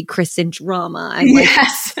LC Kristen drama. And like,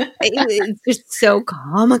 yes. it's just so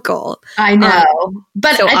comical. I know.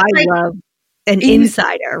 But so I like, love an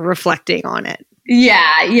insider reflecting on it.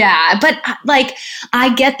 Yeah. But like,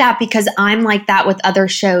 I get that because I'm like that with other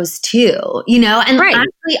shows too, you know? And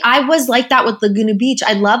actually I was like that with Laguna Beach.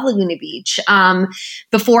 I love Laguna Beach.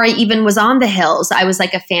 Before I even was on the hills, I was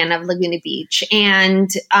like a fan of Laguna Beach. And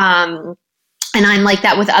I'm like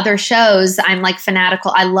that with other shows. I'm like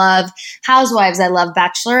fanatical. I love Housewives. I love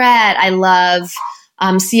Bachelorette. I love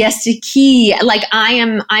Siesta Key. Like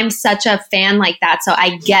I'm such a fan like that. So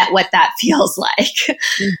I get what that feels like.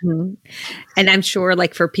 Mm-hmm. And I'm sure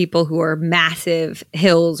like for people who are massive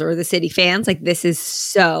Hills or the City fans, like this is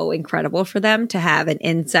so incredible for them to have an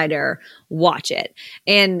insider watch it.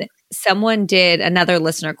 And someone did, another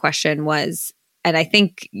listener question was, and I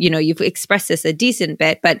think, you know, you've expressed this a decent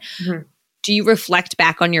bit, but do you reflect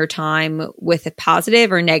back on your time with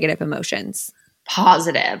positive or negative emotions?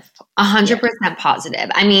 Positive, 100% positive.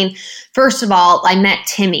 I mean, first of all, I met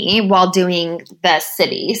Timmy while doing the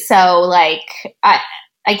City. So like, I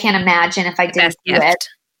can't imagine if I didn't do it.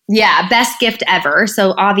 Yeah. Best gift ever.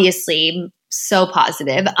 So obviously so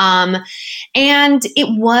positive. And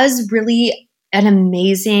it was really an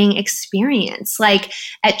amazing experience. Like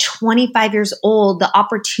at 25 years old, the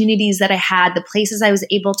opportunities that I had, the places I was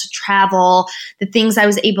able to travel, the things I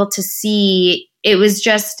was able to see, it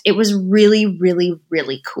was really, really,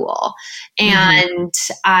 really cool. And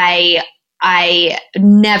I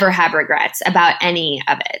never have regrets about any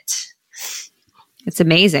of it. It's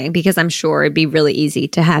amazing because I'm sure it'd be really easy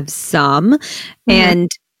to have some. And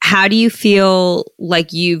how do you feel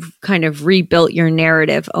like you've kind of rebuilt your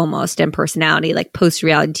narrative almost and personality, like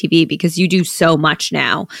post-reality TV, because you do so much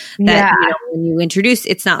now that you know, when you introduce,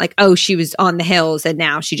 it's not like, oh, she was on the hills and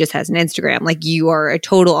now she just has an Instagram. Like you are a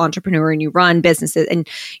total entrepreneur and you run businesses. And,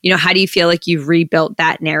 you know, how do you feel like you've rebuilt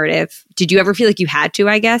that narrative? Did you ever feel like you had to,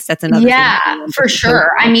 I guess? That's another thing. Yeah, for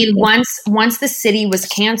sure. I mean, once the City was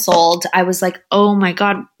canceled, I was like, oh my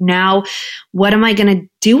God, now what am I going to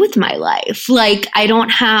do with my life? Like, I don't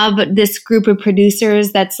have this group of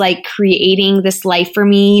producers that's like creating this life for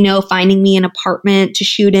me, you know, finding me an apartment to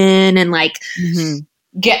shoot in and like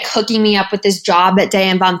hooking me up with this job at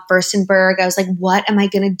Diane von Furstenberg. I was like, what am I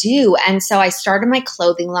going to do? And so I started my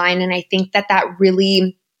clothing line. And I think that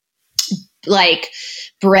really like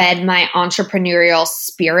bred my entrepreneurial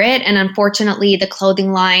spirit. And unfortunately, the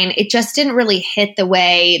clothing line, it just didn't really hit the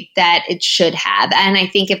way that it should have. And I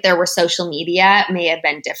think if there were social media, it may have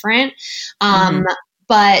been different.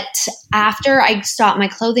 But after I stopped my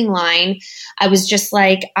clothing line, I was just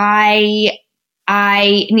like,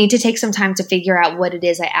 I need to take some time to figure out what it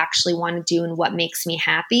is I actually want to do and what makes me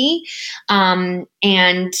happy,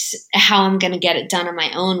 and how I'm going to get it done on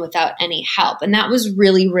my own without any help. And that was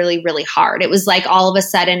really, really, really hard. It was like all of a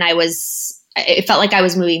sudden it felt like I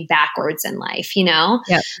was moving backwards in life, you know?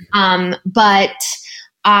 Yep. But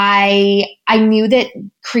I knew that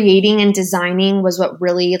creating and designing was what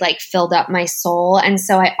really like filled up my soul. And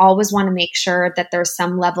so I always want to make sure that there's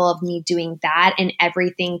some level of me doing that in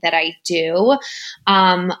everything that I do.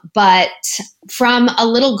 But from a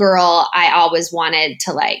little girl, I always wanted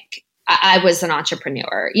to like, I was an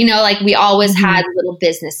entrepreneur, you know, like we always had little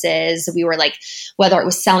businesses. We were like, whether it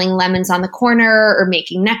was selling lemons on the corner or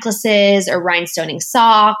making necklaces or rhinestoning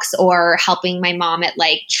socks or helping my mom at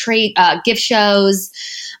like gift shows,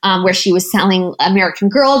 where she was selling American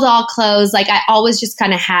Girl doll clothes. Like I always just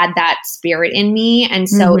kind of had that spirit in me. And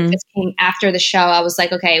so it just came after the show. I was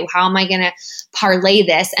like, okay, how am I going to parlay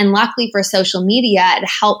this? And luckily for social media, it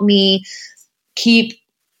helped me keep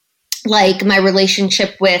like my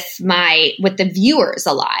relationship with the viewers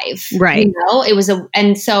alive. Right. You know,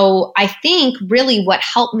 and so I think really what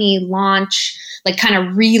helped me launch, like kind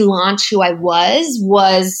of relaunch who I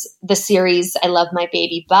was the series I Love My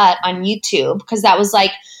Baby Butt on YouTube. Because that was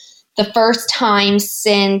like the first time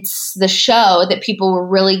since the show that people were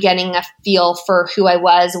really getting a feel for who I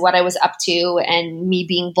was, what I was up to, and me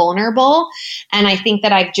being vulnerable. And I think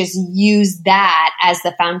that I've just used that as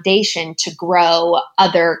the foundation to grow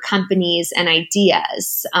other companies and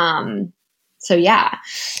ideas. So yeah.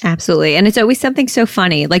 Absolutely. And it's always something so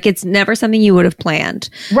funny. Like it's never something you would have planned.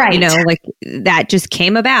 Right. You know, like that just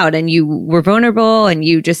came about and you were vulnerable and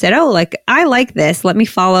you just said, oh, like I like this. Let me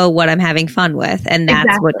follow what I'm having fun with. And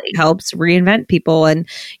that's what helps reinvent people and,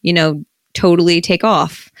 you know, totally take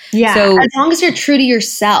off. Yeah. So, as long as you're true to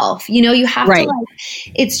yourself, you have to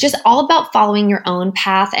it's just all about following your own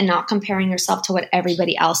path and not comparing yourself to what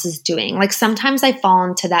everybody else is doing. Like sometimes I fall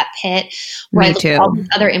into that pit where I look at all these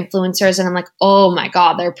other influencers and I'm like, oh my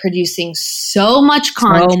God, they're producing so much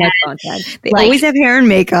content. They always have hair and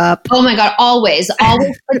makeup. Oh my God, always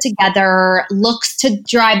put together, looks to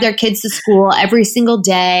drive their kids to school every single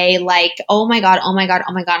day. Like, oh my God.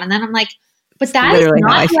 And then I'm like, but that is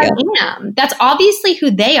not who I am. That's obviously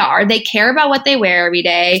who they are. They care about what they wear every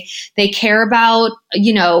day. They care about,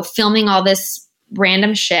 filming all this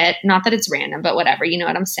random shit. Not that it's random, but whatever, you know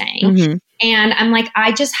what I'm saying? Mm-hmm. And I'm like,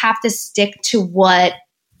 I just have to stick to what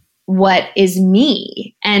is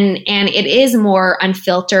me. And it is more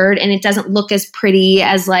unfiltered and it doesn't look as pretty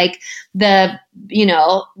as like the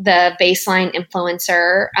baseline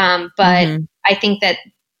influencer. But I think that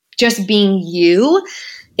just being you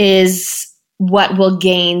is what will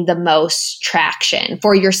gain the most traction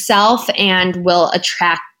for yourself and will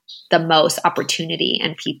attract the most opportunity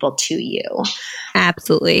and people to you.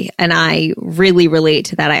 Absolutely. And I really relate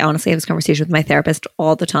to that. I honestly have this conversation with my therapist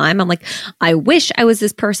all the time. I'm like, I wish I was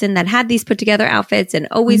this person that had these put together outfits and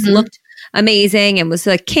always looked amazing and was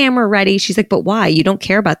like camera ready. She's like, but why? You don't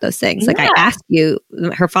care about those things. Like I asked you,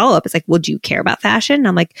 her follow-up is like, well, do you care about fashion? And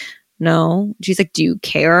I'm like, no. She's like, do you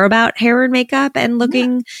care about hair and makeup and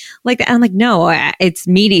looking like that? I'm like, no, it's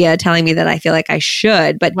media telling me that I feel like I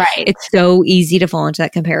should, but it's so easy to fall into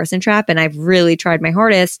that comparison trap. And I've really tried my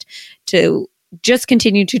hardest to just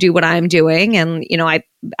continue to do what I'm doing. And,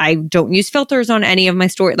 I don't use filters on any of my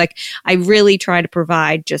story. Like I really try to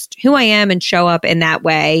provide just who I am and show up in that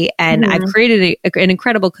way. And I've created an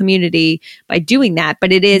incredible community by doing that.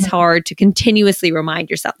 But it is hard to continuously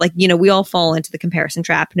remind yourself, like, we all fall into the comparison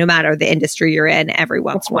trap, no matter the industry you're in every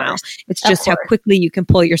once in a while. It's just how quickly you can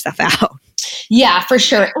pull yourself out. Yeah, for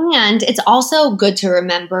sure. And it's also good to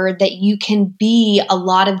remember that you can be a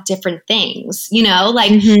lot of different things,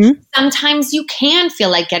 sometimes you can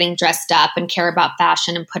feel like getting dressed up and care about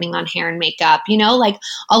fashion and putting on hair and makeup, like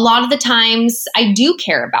a lot of the times I do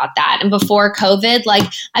care about that. And before COVID,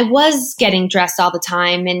 like I was getting dressed all the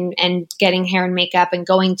time and getting hair and makeup and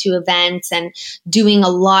going to events and doing a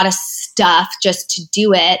lot of stuff just to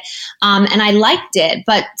do it. And I liked it,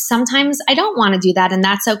 but sometimes I don't want to do that. And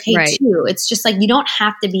that's okay too. It's just like, you don't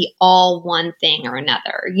have to be all one thing or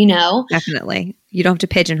another, Definitely. You don't have to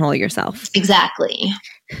pigeonhole yourself. Exactly.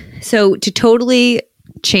 So to totally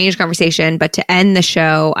change conversation, but to end the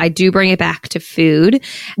show, I do bring it back to food.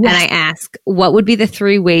 Yes. And I ask, what would be the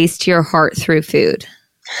 3 ways to your heart through food?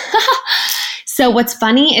 So what's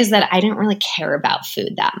funny is that I didn't really care about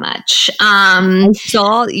food that much. I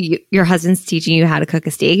saw your husband's teaching you how to cook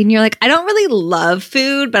a steak and you're like, I don't really love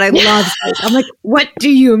food, but I love steak. I'm like, what do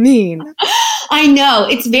you mean? I know.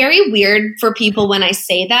 It's very weird for people when I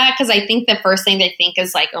say that because I think the first thing they think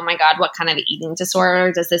is like, oh my God, what kind of eating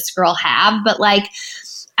disorder does this girl have? But like,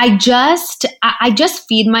 I just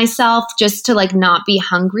feed myself just to like not be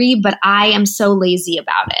hungry, but I am so lazy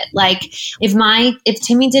about it. Like if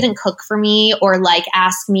Timmy didn't cook for me or like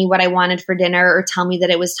ask me what I wanted for dinner or tell me that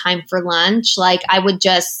it was time for lunch, like I would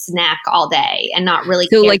just snack all day and not really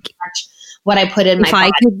care much what I put in my body.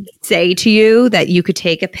 If I could say to you that you could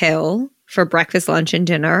take a pill for breakfast, lunch, and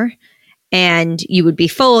dinner and you would be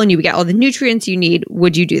full and you would get all the nutrients you need,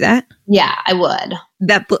 would you do that? Yeah, I would.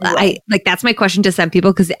 That's my question to some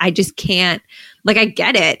people because I just can't, like, I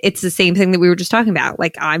get it. It's the same thing that we were just talking about.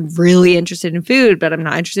 Like, I'm really interested in food, but I'm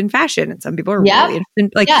not interested in fashion. And some people are really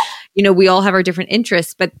interested in, we all have our different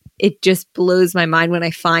interests, but it just blows my mind when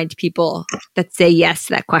I find people that say yes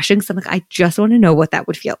to that question. Cause I'm like, I just want to know what that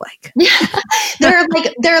would feel like. Yeah.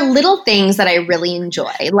 There are little things that I really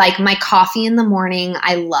enjoy. Like my coffee in the morning,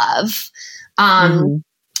 I love.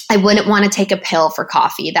 I wouldn't want to take a pill for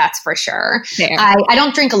coffee. That's for sure. I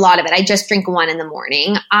don't drink a lot of it. I just drink one in the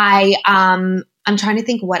morning. I'm trying to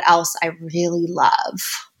think what else I really love.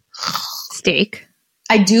 Steak.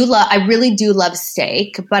 I really do love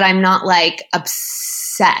steak, but I'm not like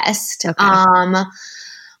obsessed. Okay.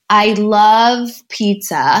 I love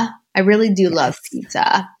pizza. I really do love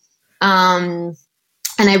pizza. And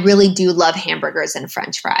I really do love hamburgers and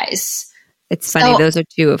French fries. It's funny. Those are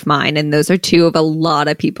 2 of mine. And those are 2 of a lot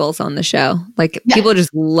of people's on the show. Like people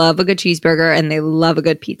just love a good cheeseburger and they love a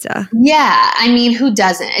good pizza. Yeah. I mean, who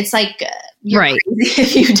doesn't? It's like, you're crazy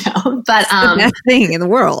if you don't, but, it's the best thing in the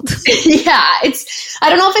world. Yeah. I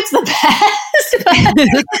don't know if it's the best,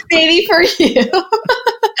 but maybe for you.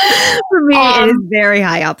 For me, it is very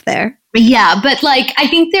high up there. Yeah, but like I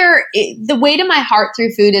think the way to my heart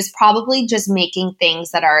through food is probably just making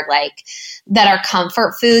things that are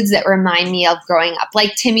comfort foods that remind me of growing up.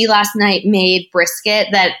 Like Timmy last night made brisket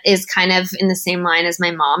that is kind of in the same line as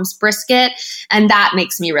my mom's brisket, and that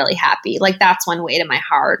makes me really happy. Like that's one way to my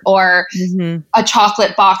heart. Or a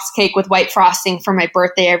chocolate box cake with white frosting for my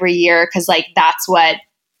birthday every year, because like that's what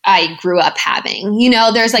I grew up having. You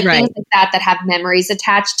know, there's like things like that have memories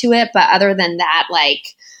attached to it, but other than that, like,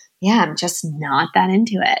 yeah, I'm just not that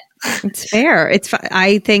into it. It's fair.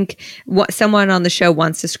 I think what someone on the show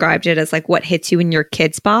once described it as like what hits you in your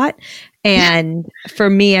kid spot. And for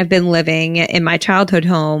me, I've been living in my childhood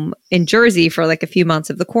home in Jersey for like a few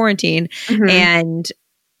months of the quarantine. And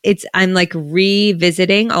I'm like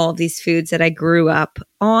revisiting all of these foods that I grew up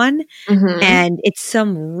on. And it's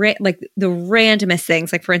like the randomest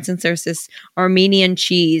things. Like for instance, there's this Armenian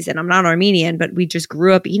cheese, and I'm not Armenian, but we just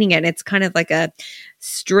grew up eating it. And it's kind of like a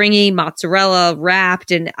stringy mozzarella wrapped.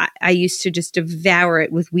 And I used to just devour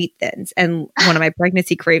it with wheat thins. And one of my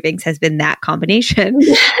pregnancy cravings has been that combination.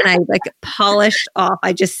 And I like polished off.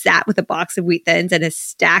 I just sat with a box of wheat thins and a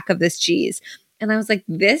stack of this cheese. And I was like,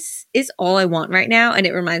 this is all I want right now. And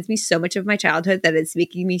it reminds me so much of my childhood that it's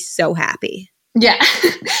making me so happy. Yeah.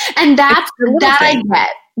 And that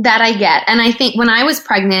I get. And I think when I was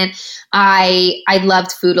pregnant, I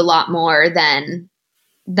loved food a lot more than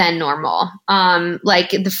normal. Like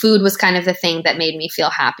the food was kind of the thing that made me feel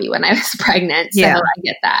happy when I was pregnant. So I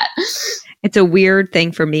get that. It's a weird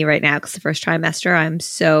thing for me right now because the first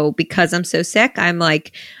trimester, because I'm so sick,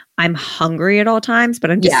 I'm hungry at all times,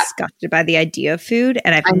 but I'm disgusted by the idea of food.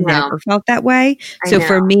 And I've never felt that way. So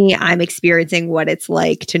for me, I'm experiencing what it's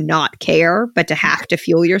like to not care, but to have to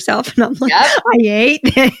fuel yourself. And I'm like, I hate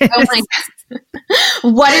this. Oh my God.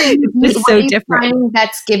 What are you different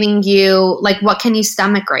that's giving you, like, what can you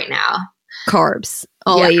stomach right now? Carbs.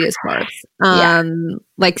 All I eat is carbs.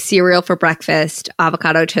 Like cereal for breakfast,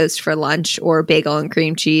 avocado toast for lunch, or bagel and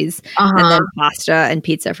cream cheese, and then pasta and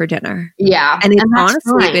pizza for dinner. Yeah. And it's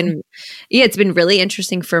honestly it's been really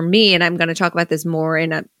interesting for me. And I'm going to talk about this more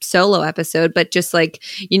in a solo episode, but just like,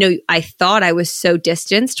 you know, I thought I was so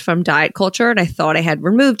distanced from diet culture and I thought I had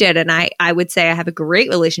removed it. And I would say I have a great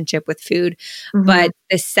relationship with food, but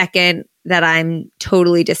the second that I'm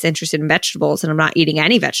totally disinterested in vegetables and I'm not eating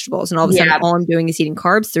any vegetables, and all of a sudden all I'm doing is eating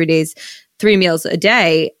carbs 3 meals a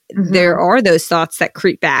day, there are those thoughts that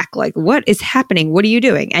creep back. Like, what is happening? What are you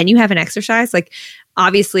doing? And you haven't exercised? Like,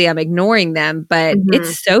 obviously I'm ignoring them, but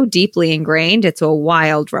it's so deeply ingrained. It's a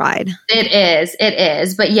wild ride. It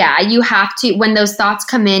is. But yeah, you have to, when those thoughts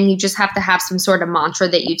come in, you just have to have some sort of mantra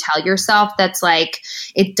that you tell yourself that's like,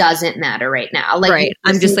 it doesn't matter right now. Like,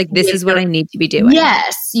 I'm just like, this is what I need to be doing.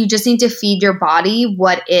 Yes. You just need to feed your body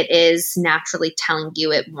what it is naturally telling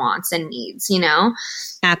you it wants and needs, you know?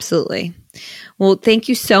 Absolutely. Well, thank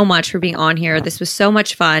you so much for being on here. This was so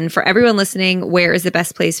much fun. For everyone listening, where is the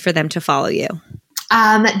best place for them to follow you?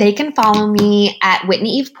 They can follow me at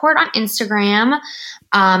Whitney Port on Instagram.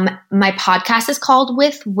 My podcast is called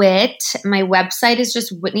With Wit. My website is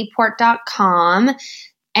just whitneyport.com.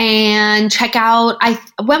 And check out,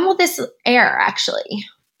 when will this air actually?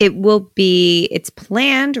 It's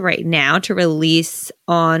planned right now to release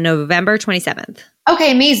on November 27th.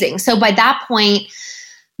 Okay, amazing. So by that point,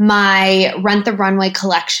 my Rent the Runway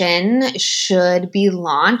collection should be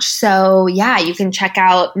launched. So yeah, you can check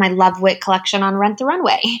out my Love Wit collection on Rent the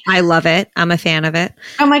Runway. I love it. I'm a fan of it.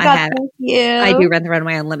 Oh my God, thank you. I do Rent the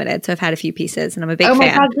Runway Unlimited. So I've had a few pieces and I'm a big fan. Oh my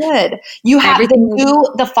God, good. You have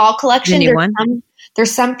the fall collection. The new one.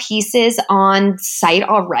 There's some pieces on site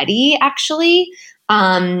already, actually.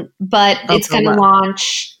 But it's going to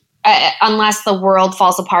launch, unless the world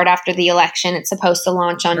falls apart after the election, it's supposed to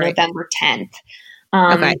launch on November 10th.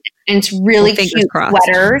 And it's really cute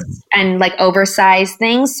sweaters and like oversized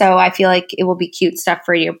things. So I feel like it will be cute stuff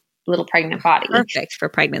for your little pregnant body. Perfect for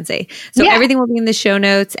pregnancy. So everything will be in the show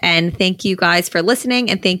notes. And thank you guys for listening.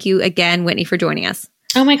 And thank you again, Whitney, for joining us.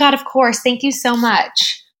 Oh my God, of course. Thank you so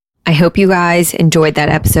much. I hope you guys enjoyed that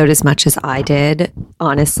episode as much as I did.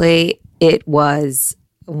 Honestly, it was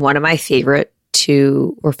one of my favorites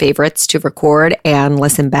to record and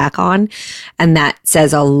listen back on. And that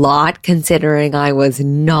says a lot considering I was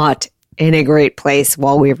not in a great place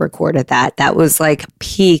while we recorded that. That was like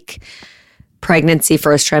peak pregnancy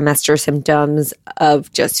first trimester symptoms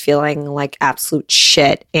of just feeling like absolute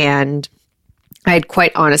shit. And I had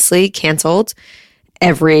quite honestly canceled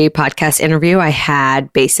every podcast interview I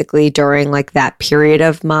had basically during like that period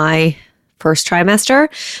of my first trimester.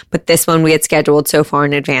 But this one we had scheduled so far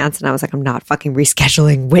in advance. And I was like, I'm not fucking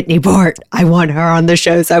rescheduling Whitney Port. I want her on the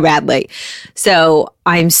show so badly. So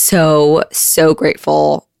I'm so, so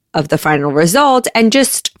grateful of the final result, and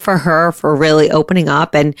just for her for really opening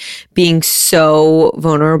up and being so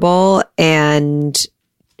vulnerable. And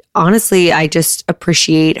honestly, I just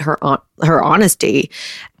appreciate her honesty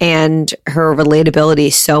and her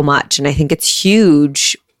relatability so much. And I think it's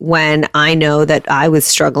huge when I know that I was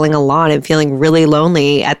struggling a lot and feeling really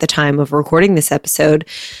lonely at the time of recording this episode.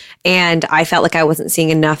 And I felt like I wasn't seeing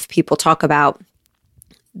enough people talk about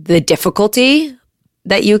the difficulty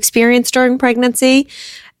that you experience during pregnancy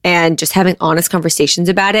and just having honest conversations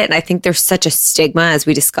about it. And I think there's such a stigma, as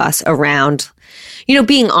we discuss, around,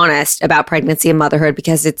 being honest about pregnancy and motherhood,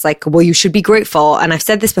 because it's like, well, you should be grateful. And I've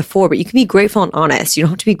said this before, but you can be grateful and honest. You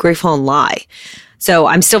don't have to be grateful and lie. So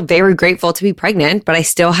I'm still very grateful to be pregnant, but I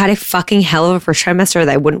still had a fucking hell of a first trimester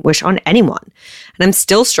that I wouldn't wish on anyone. And I'm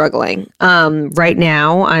still struggling. Right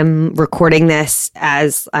now, I'm recording this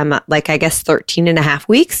as I'm at 13 and a half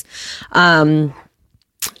weeks.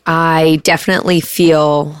 I definitely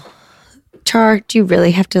feel, Char, do you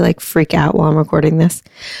really have to freak out while I'm recording this?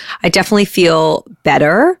 I definitely feel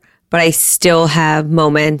better, but I still have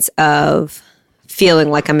moments of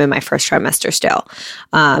feeling like I'm in my first trimester still.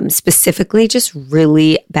 Specifically, just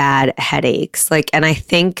really bad headaches. And I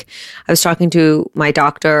think I was talking to my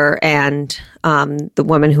doctor and the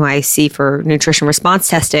woman who I see for nutrition response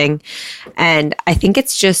testing, and I think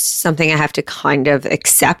it's just something I have to kind of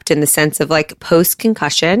accept in the sense of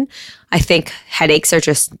post-concussion. I think headaches are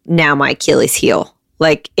just now my Achilles heel.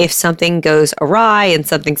 If something goes awry and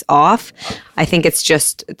something's off, I think it's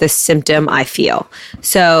just the symptom I feel.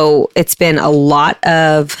 So it's been a lot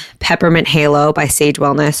of Peppermint Halo by Sage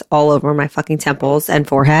Wellness all over my fucking temples and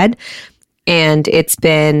forehead. And it's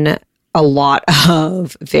been a lot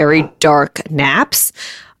of very dark naps.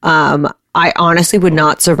 I honestly would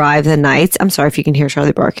not survive the nights. I'm sorry if you can hear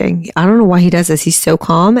Charlie barking. I don't know why he does this. He's so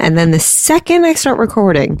calm. And then the second I start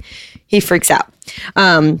recording, he freaks out.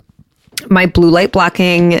 My blue light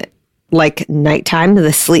blocking, nighttime,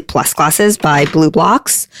 the Sleep Plus classes by Blue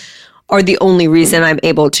Blocks are the only reason I'm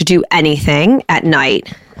able to do anything at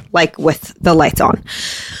night, with the lights on.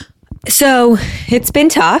 So it's been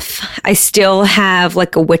tough. I still have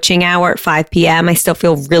a witching hour at 5 p.m. I still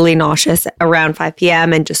feel really nauseous around 5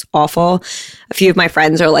 p.m. and just awful. A few of my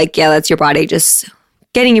friends are like, yeah, that's your body just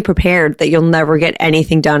getting you prepared that you'll never get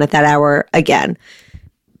anything done at that hour again,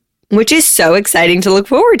 which is so exciting to look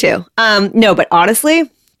forward to. No, but honestly,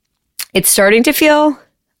 it's starting to feel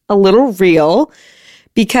a little real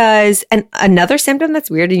because, and another symptom that's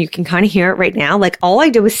weird, and you can kind of hear it right now, all I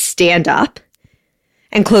do is stand up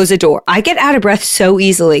and close a door. I get out of breath so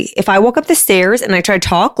easily. If I walk up the stairs and I try to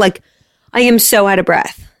talk, I am so out of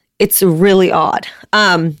breath. It's really odd.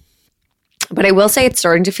 But I will say it's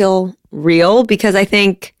starting to feel real because I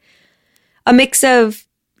think a mix of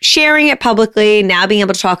sharing it publicly, now being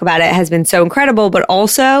able to talk about it has been so incredible, but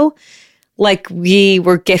also we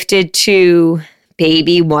were gifted 2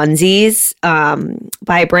 baby onesies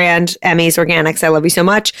by a brand, Emmy's Organics, I love you so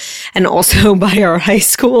much, and also by our high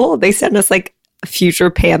school. They sent us a Future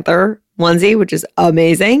Panther onesie, which is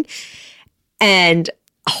amazing. And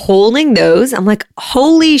holding those, I'm like,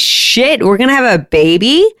 holy shit, we're going to have a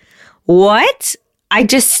baby? What? I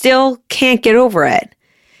just still can't get over it.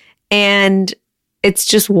 And it's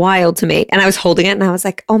just wild to me. And I was holding it and I was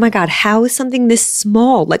like, oh my God, how is something this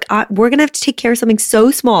small? We're going to have to take care of something so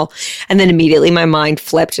small. And then immediately my mind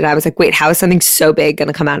flipped and I was like, wait, how is something so big going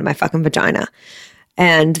to come out of my fucking vagina?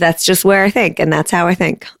 And that's just where I think. And that's how I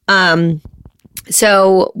think.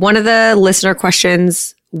 So one of the listener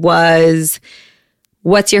questions was,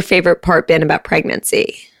 what's your favorite part been about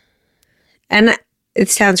pregnancy? And it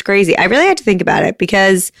sounds crazy. I really had to think about it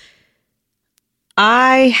because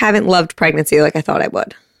I haven't loved pregnancy like I thought I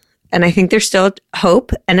would. And I think there's still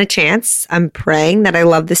hope and a chance. I'm praying that I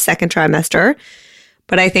love the second trimester.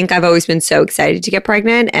 But I think I've always been so excited to get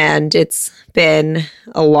pregnant. And it's been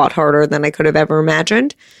a lot harder than I could have ever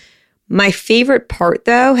imagined. My favorite part,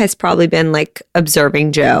 though, has probably been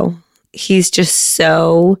observing Joe. He's just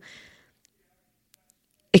so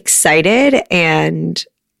excited and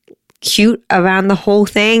cute around the whole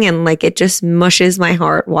thing, and it just mushes my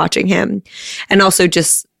heart watching him. And also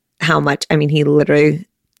just how much, he literally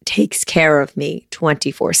takes care of me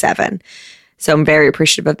 24/7. So I'm very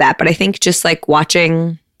appreciative of that. But I think just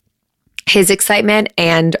watching his excitement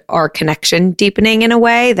and our connection deepening in a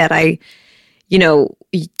way that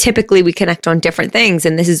typically we connect on different things,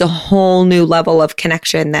 and this is a whole new level of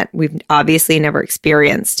connection that we've obviously never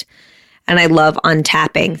experienced. And I love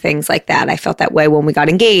untapping things like that. I felt that way when we got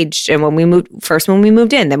engaged and when we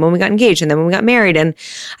moved in, then when we got engaged and then when we got married. And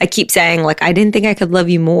I keep saying I didn't think I could love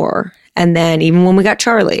you more. And then even when we got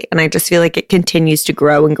Charlie, and I just feel like it continues to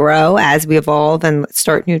grow and grow as we evolve and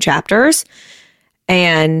start new chapters.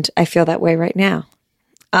 And I feel that way right now.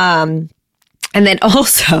 And then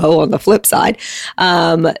also on the flip side,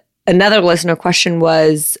 another listener question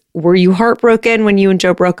was, were you heartbroken when you and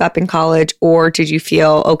Joe broke up in college, or did you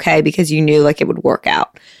feel okay because you knew like it would work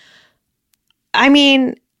out? I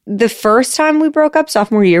mean, the first time we broke up,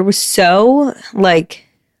 sophomore year, was so like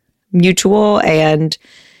mutual, and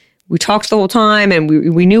we talked the whole time, and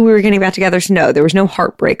we knew we were getting back together. So no, there was no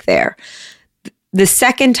heartbreak there. The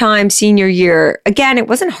second time, senior year, again, it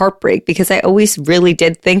wasn't heartbreak because I always really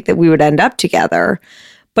did think that we would end up together.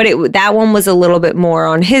 But that one was a little bit more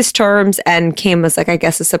on his terms and came as like, I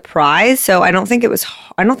guess, a surprise. So I don't think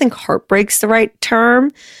heartbreak's the right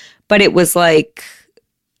term, but it was like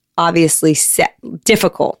obviously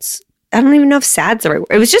difficult. I don't even know if sad's the right word.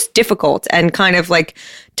 It was just difficult and kind of like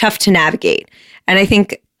tough to navigate. And I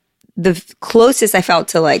think the closest I felt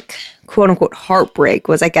to like quote unquote heartbreak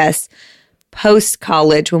was, I guess,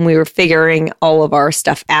 post-college when we were figuring all of our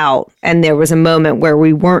stuff out. And there was a moment where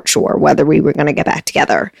we weren't sure whether we were going to get back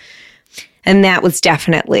together. And that was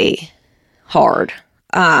definitely hard.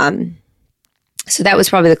 So that was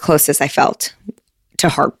probably the closest I felt to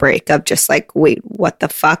heartbreak, of just like, wait, what the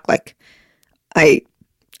fuck? Like, I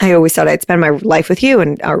always thought I'd spend my life with you,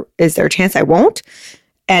 and is there a chance I won't?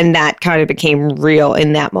 And that kind of became real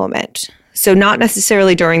in that moment. So not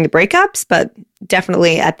necessarily during the breakups, but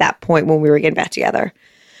definitely at that point when we were getting back together.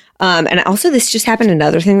 And also this just happened.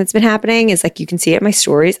 Another thing that's been happening is like, you can see it in my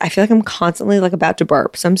stories. I feel like I'm constantly like about to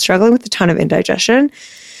burp. So I'm struggling with a ton of indigestion.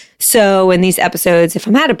 So in these episodes, if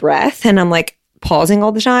I'm out of breath and I'm like pausing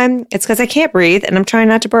all the time, it's because I can't breathe and I'm trying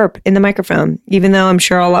not to burp in the microphone, even though I'm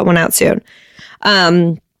sure I'll let one out soon.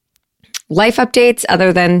 Life updates,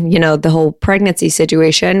 other than, the whole pregnancy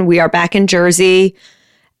situation. We are back in Jersey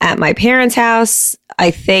at my parents' house.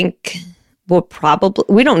 I think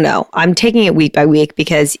we don't know. I'm taking it week by week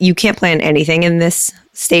because you can't plan anything in this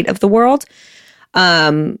state of the world.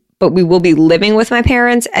 But we will be living with my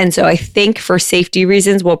parents. And so I think for safety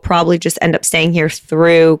reasons, we'll probably just end up staying here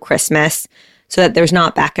through Christmas so that there's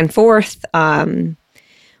not back and forth.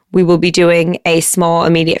 We will be doing a small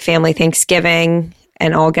immediate family Thanksgiving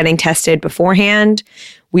and all getting tested beforehand.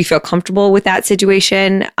 We feel comfortable with that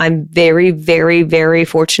situation. I'm very, very, very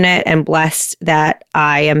fortunate and blessed that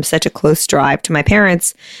I am such a close drive to my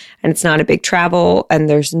parents, and it's not a big travel, and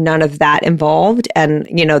there's none of that involved. And,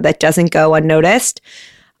 that doesn't go unnoticed.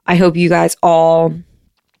 I hope you guys all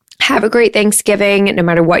have a great Thanksgiving, no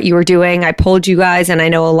matter what you are doing. I polled you guys, and I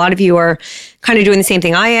know a lot of you are kind of doing the same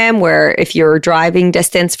thing I am, where if you're driving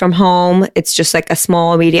distance from home, it's just like a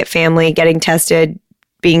small immediate family getting tested,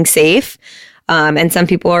 being safe. And some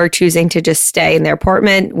people are choosing to just stay in their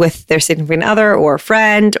apartment with their significant other or a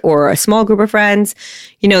friend or a small group of friends.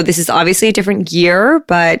 This is obviously a different year,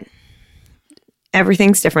 but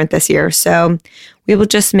everything's different this year. So we will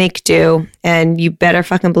just make do. And you better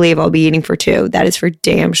fucking believe I'll be eating for two. That is for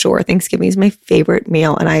damn sure. Thanksgiving is my favorite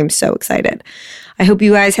meal, and I am so excited. I hope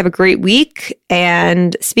you guys have a great week.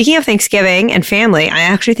 And speaking of Thanksgiving and family, I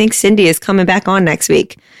actually think Cindy is coming back on next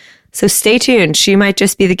week. So stay tuned. She might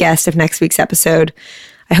just be the guest of next week's episode.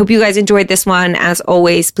 I hope you guys enjoyed this one. As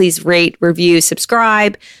always, please rate, review,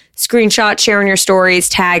 subscribe, screenshot, share in your stories,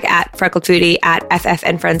 tag at Freckled Foodie, at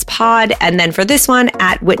FFNFriendsPod. And then for this one,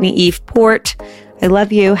 at Whitney Port. I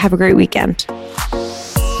love you. Have a great weekend.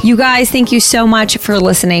 You guys, thank you so much for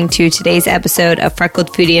listening to today's episode of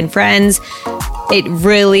Freckled Foodie and Friends. It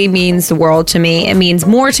really means the world to me. It means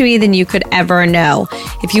more to me than you could ever know.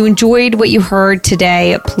 If you enjoyed what you heard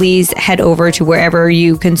today, please head over to wherever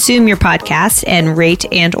you consume your podcast and rate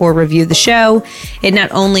and or review the show. It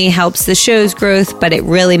not only helps the show's growth, but it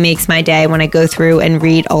really makes my day when I go through and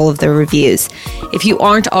read all of the reviews. If you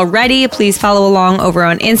aren't already, please follow along over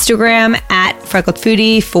on Instagram at Freckled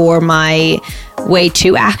Foodie for my Way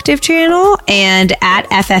Too Active channel, and at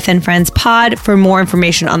FFN Friends Pod for more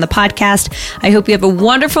information on the podcast. I hope you have a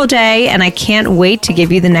wonderful day, and I can't wait to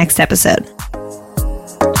give you the next episode.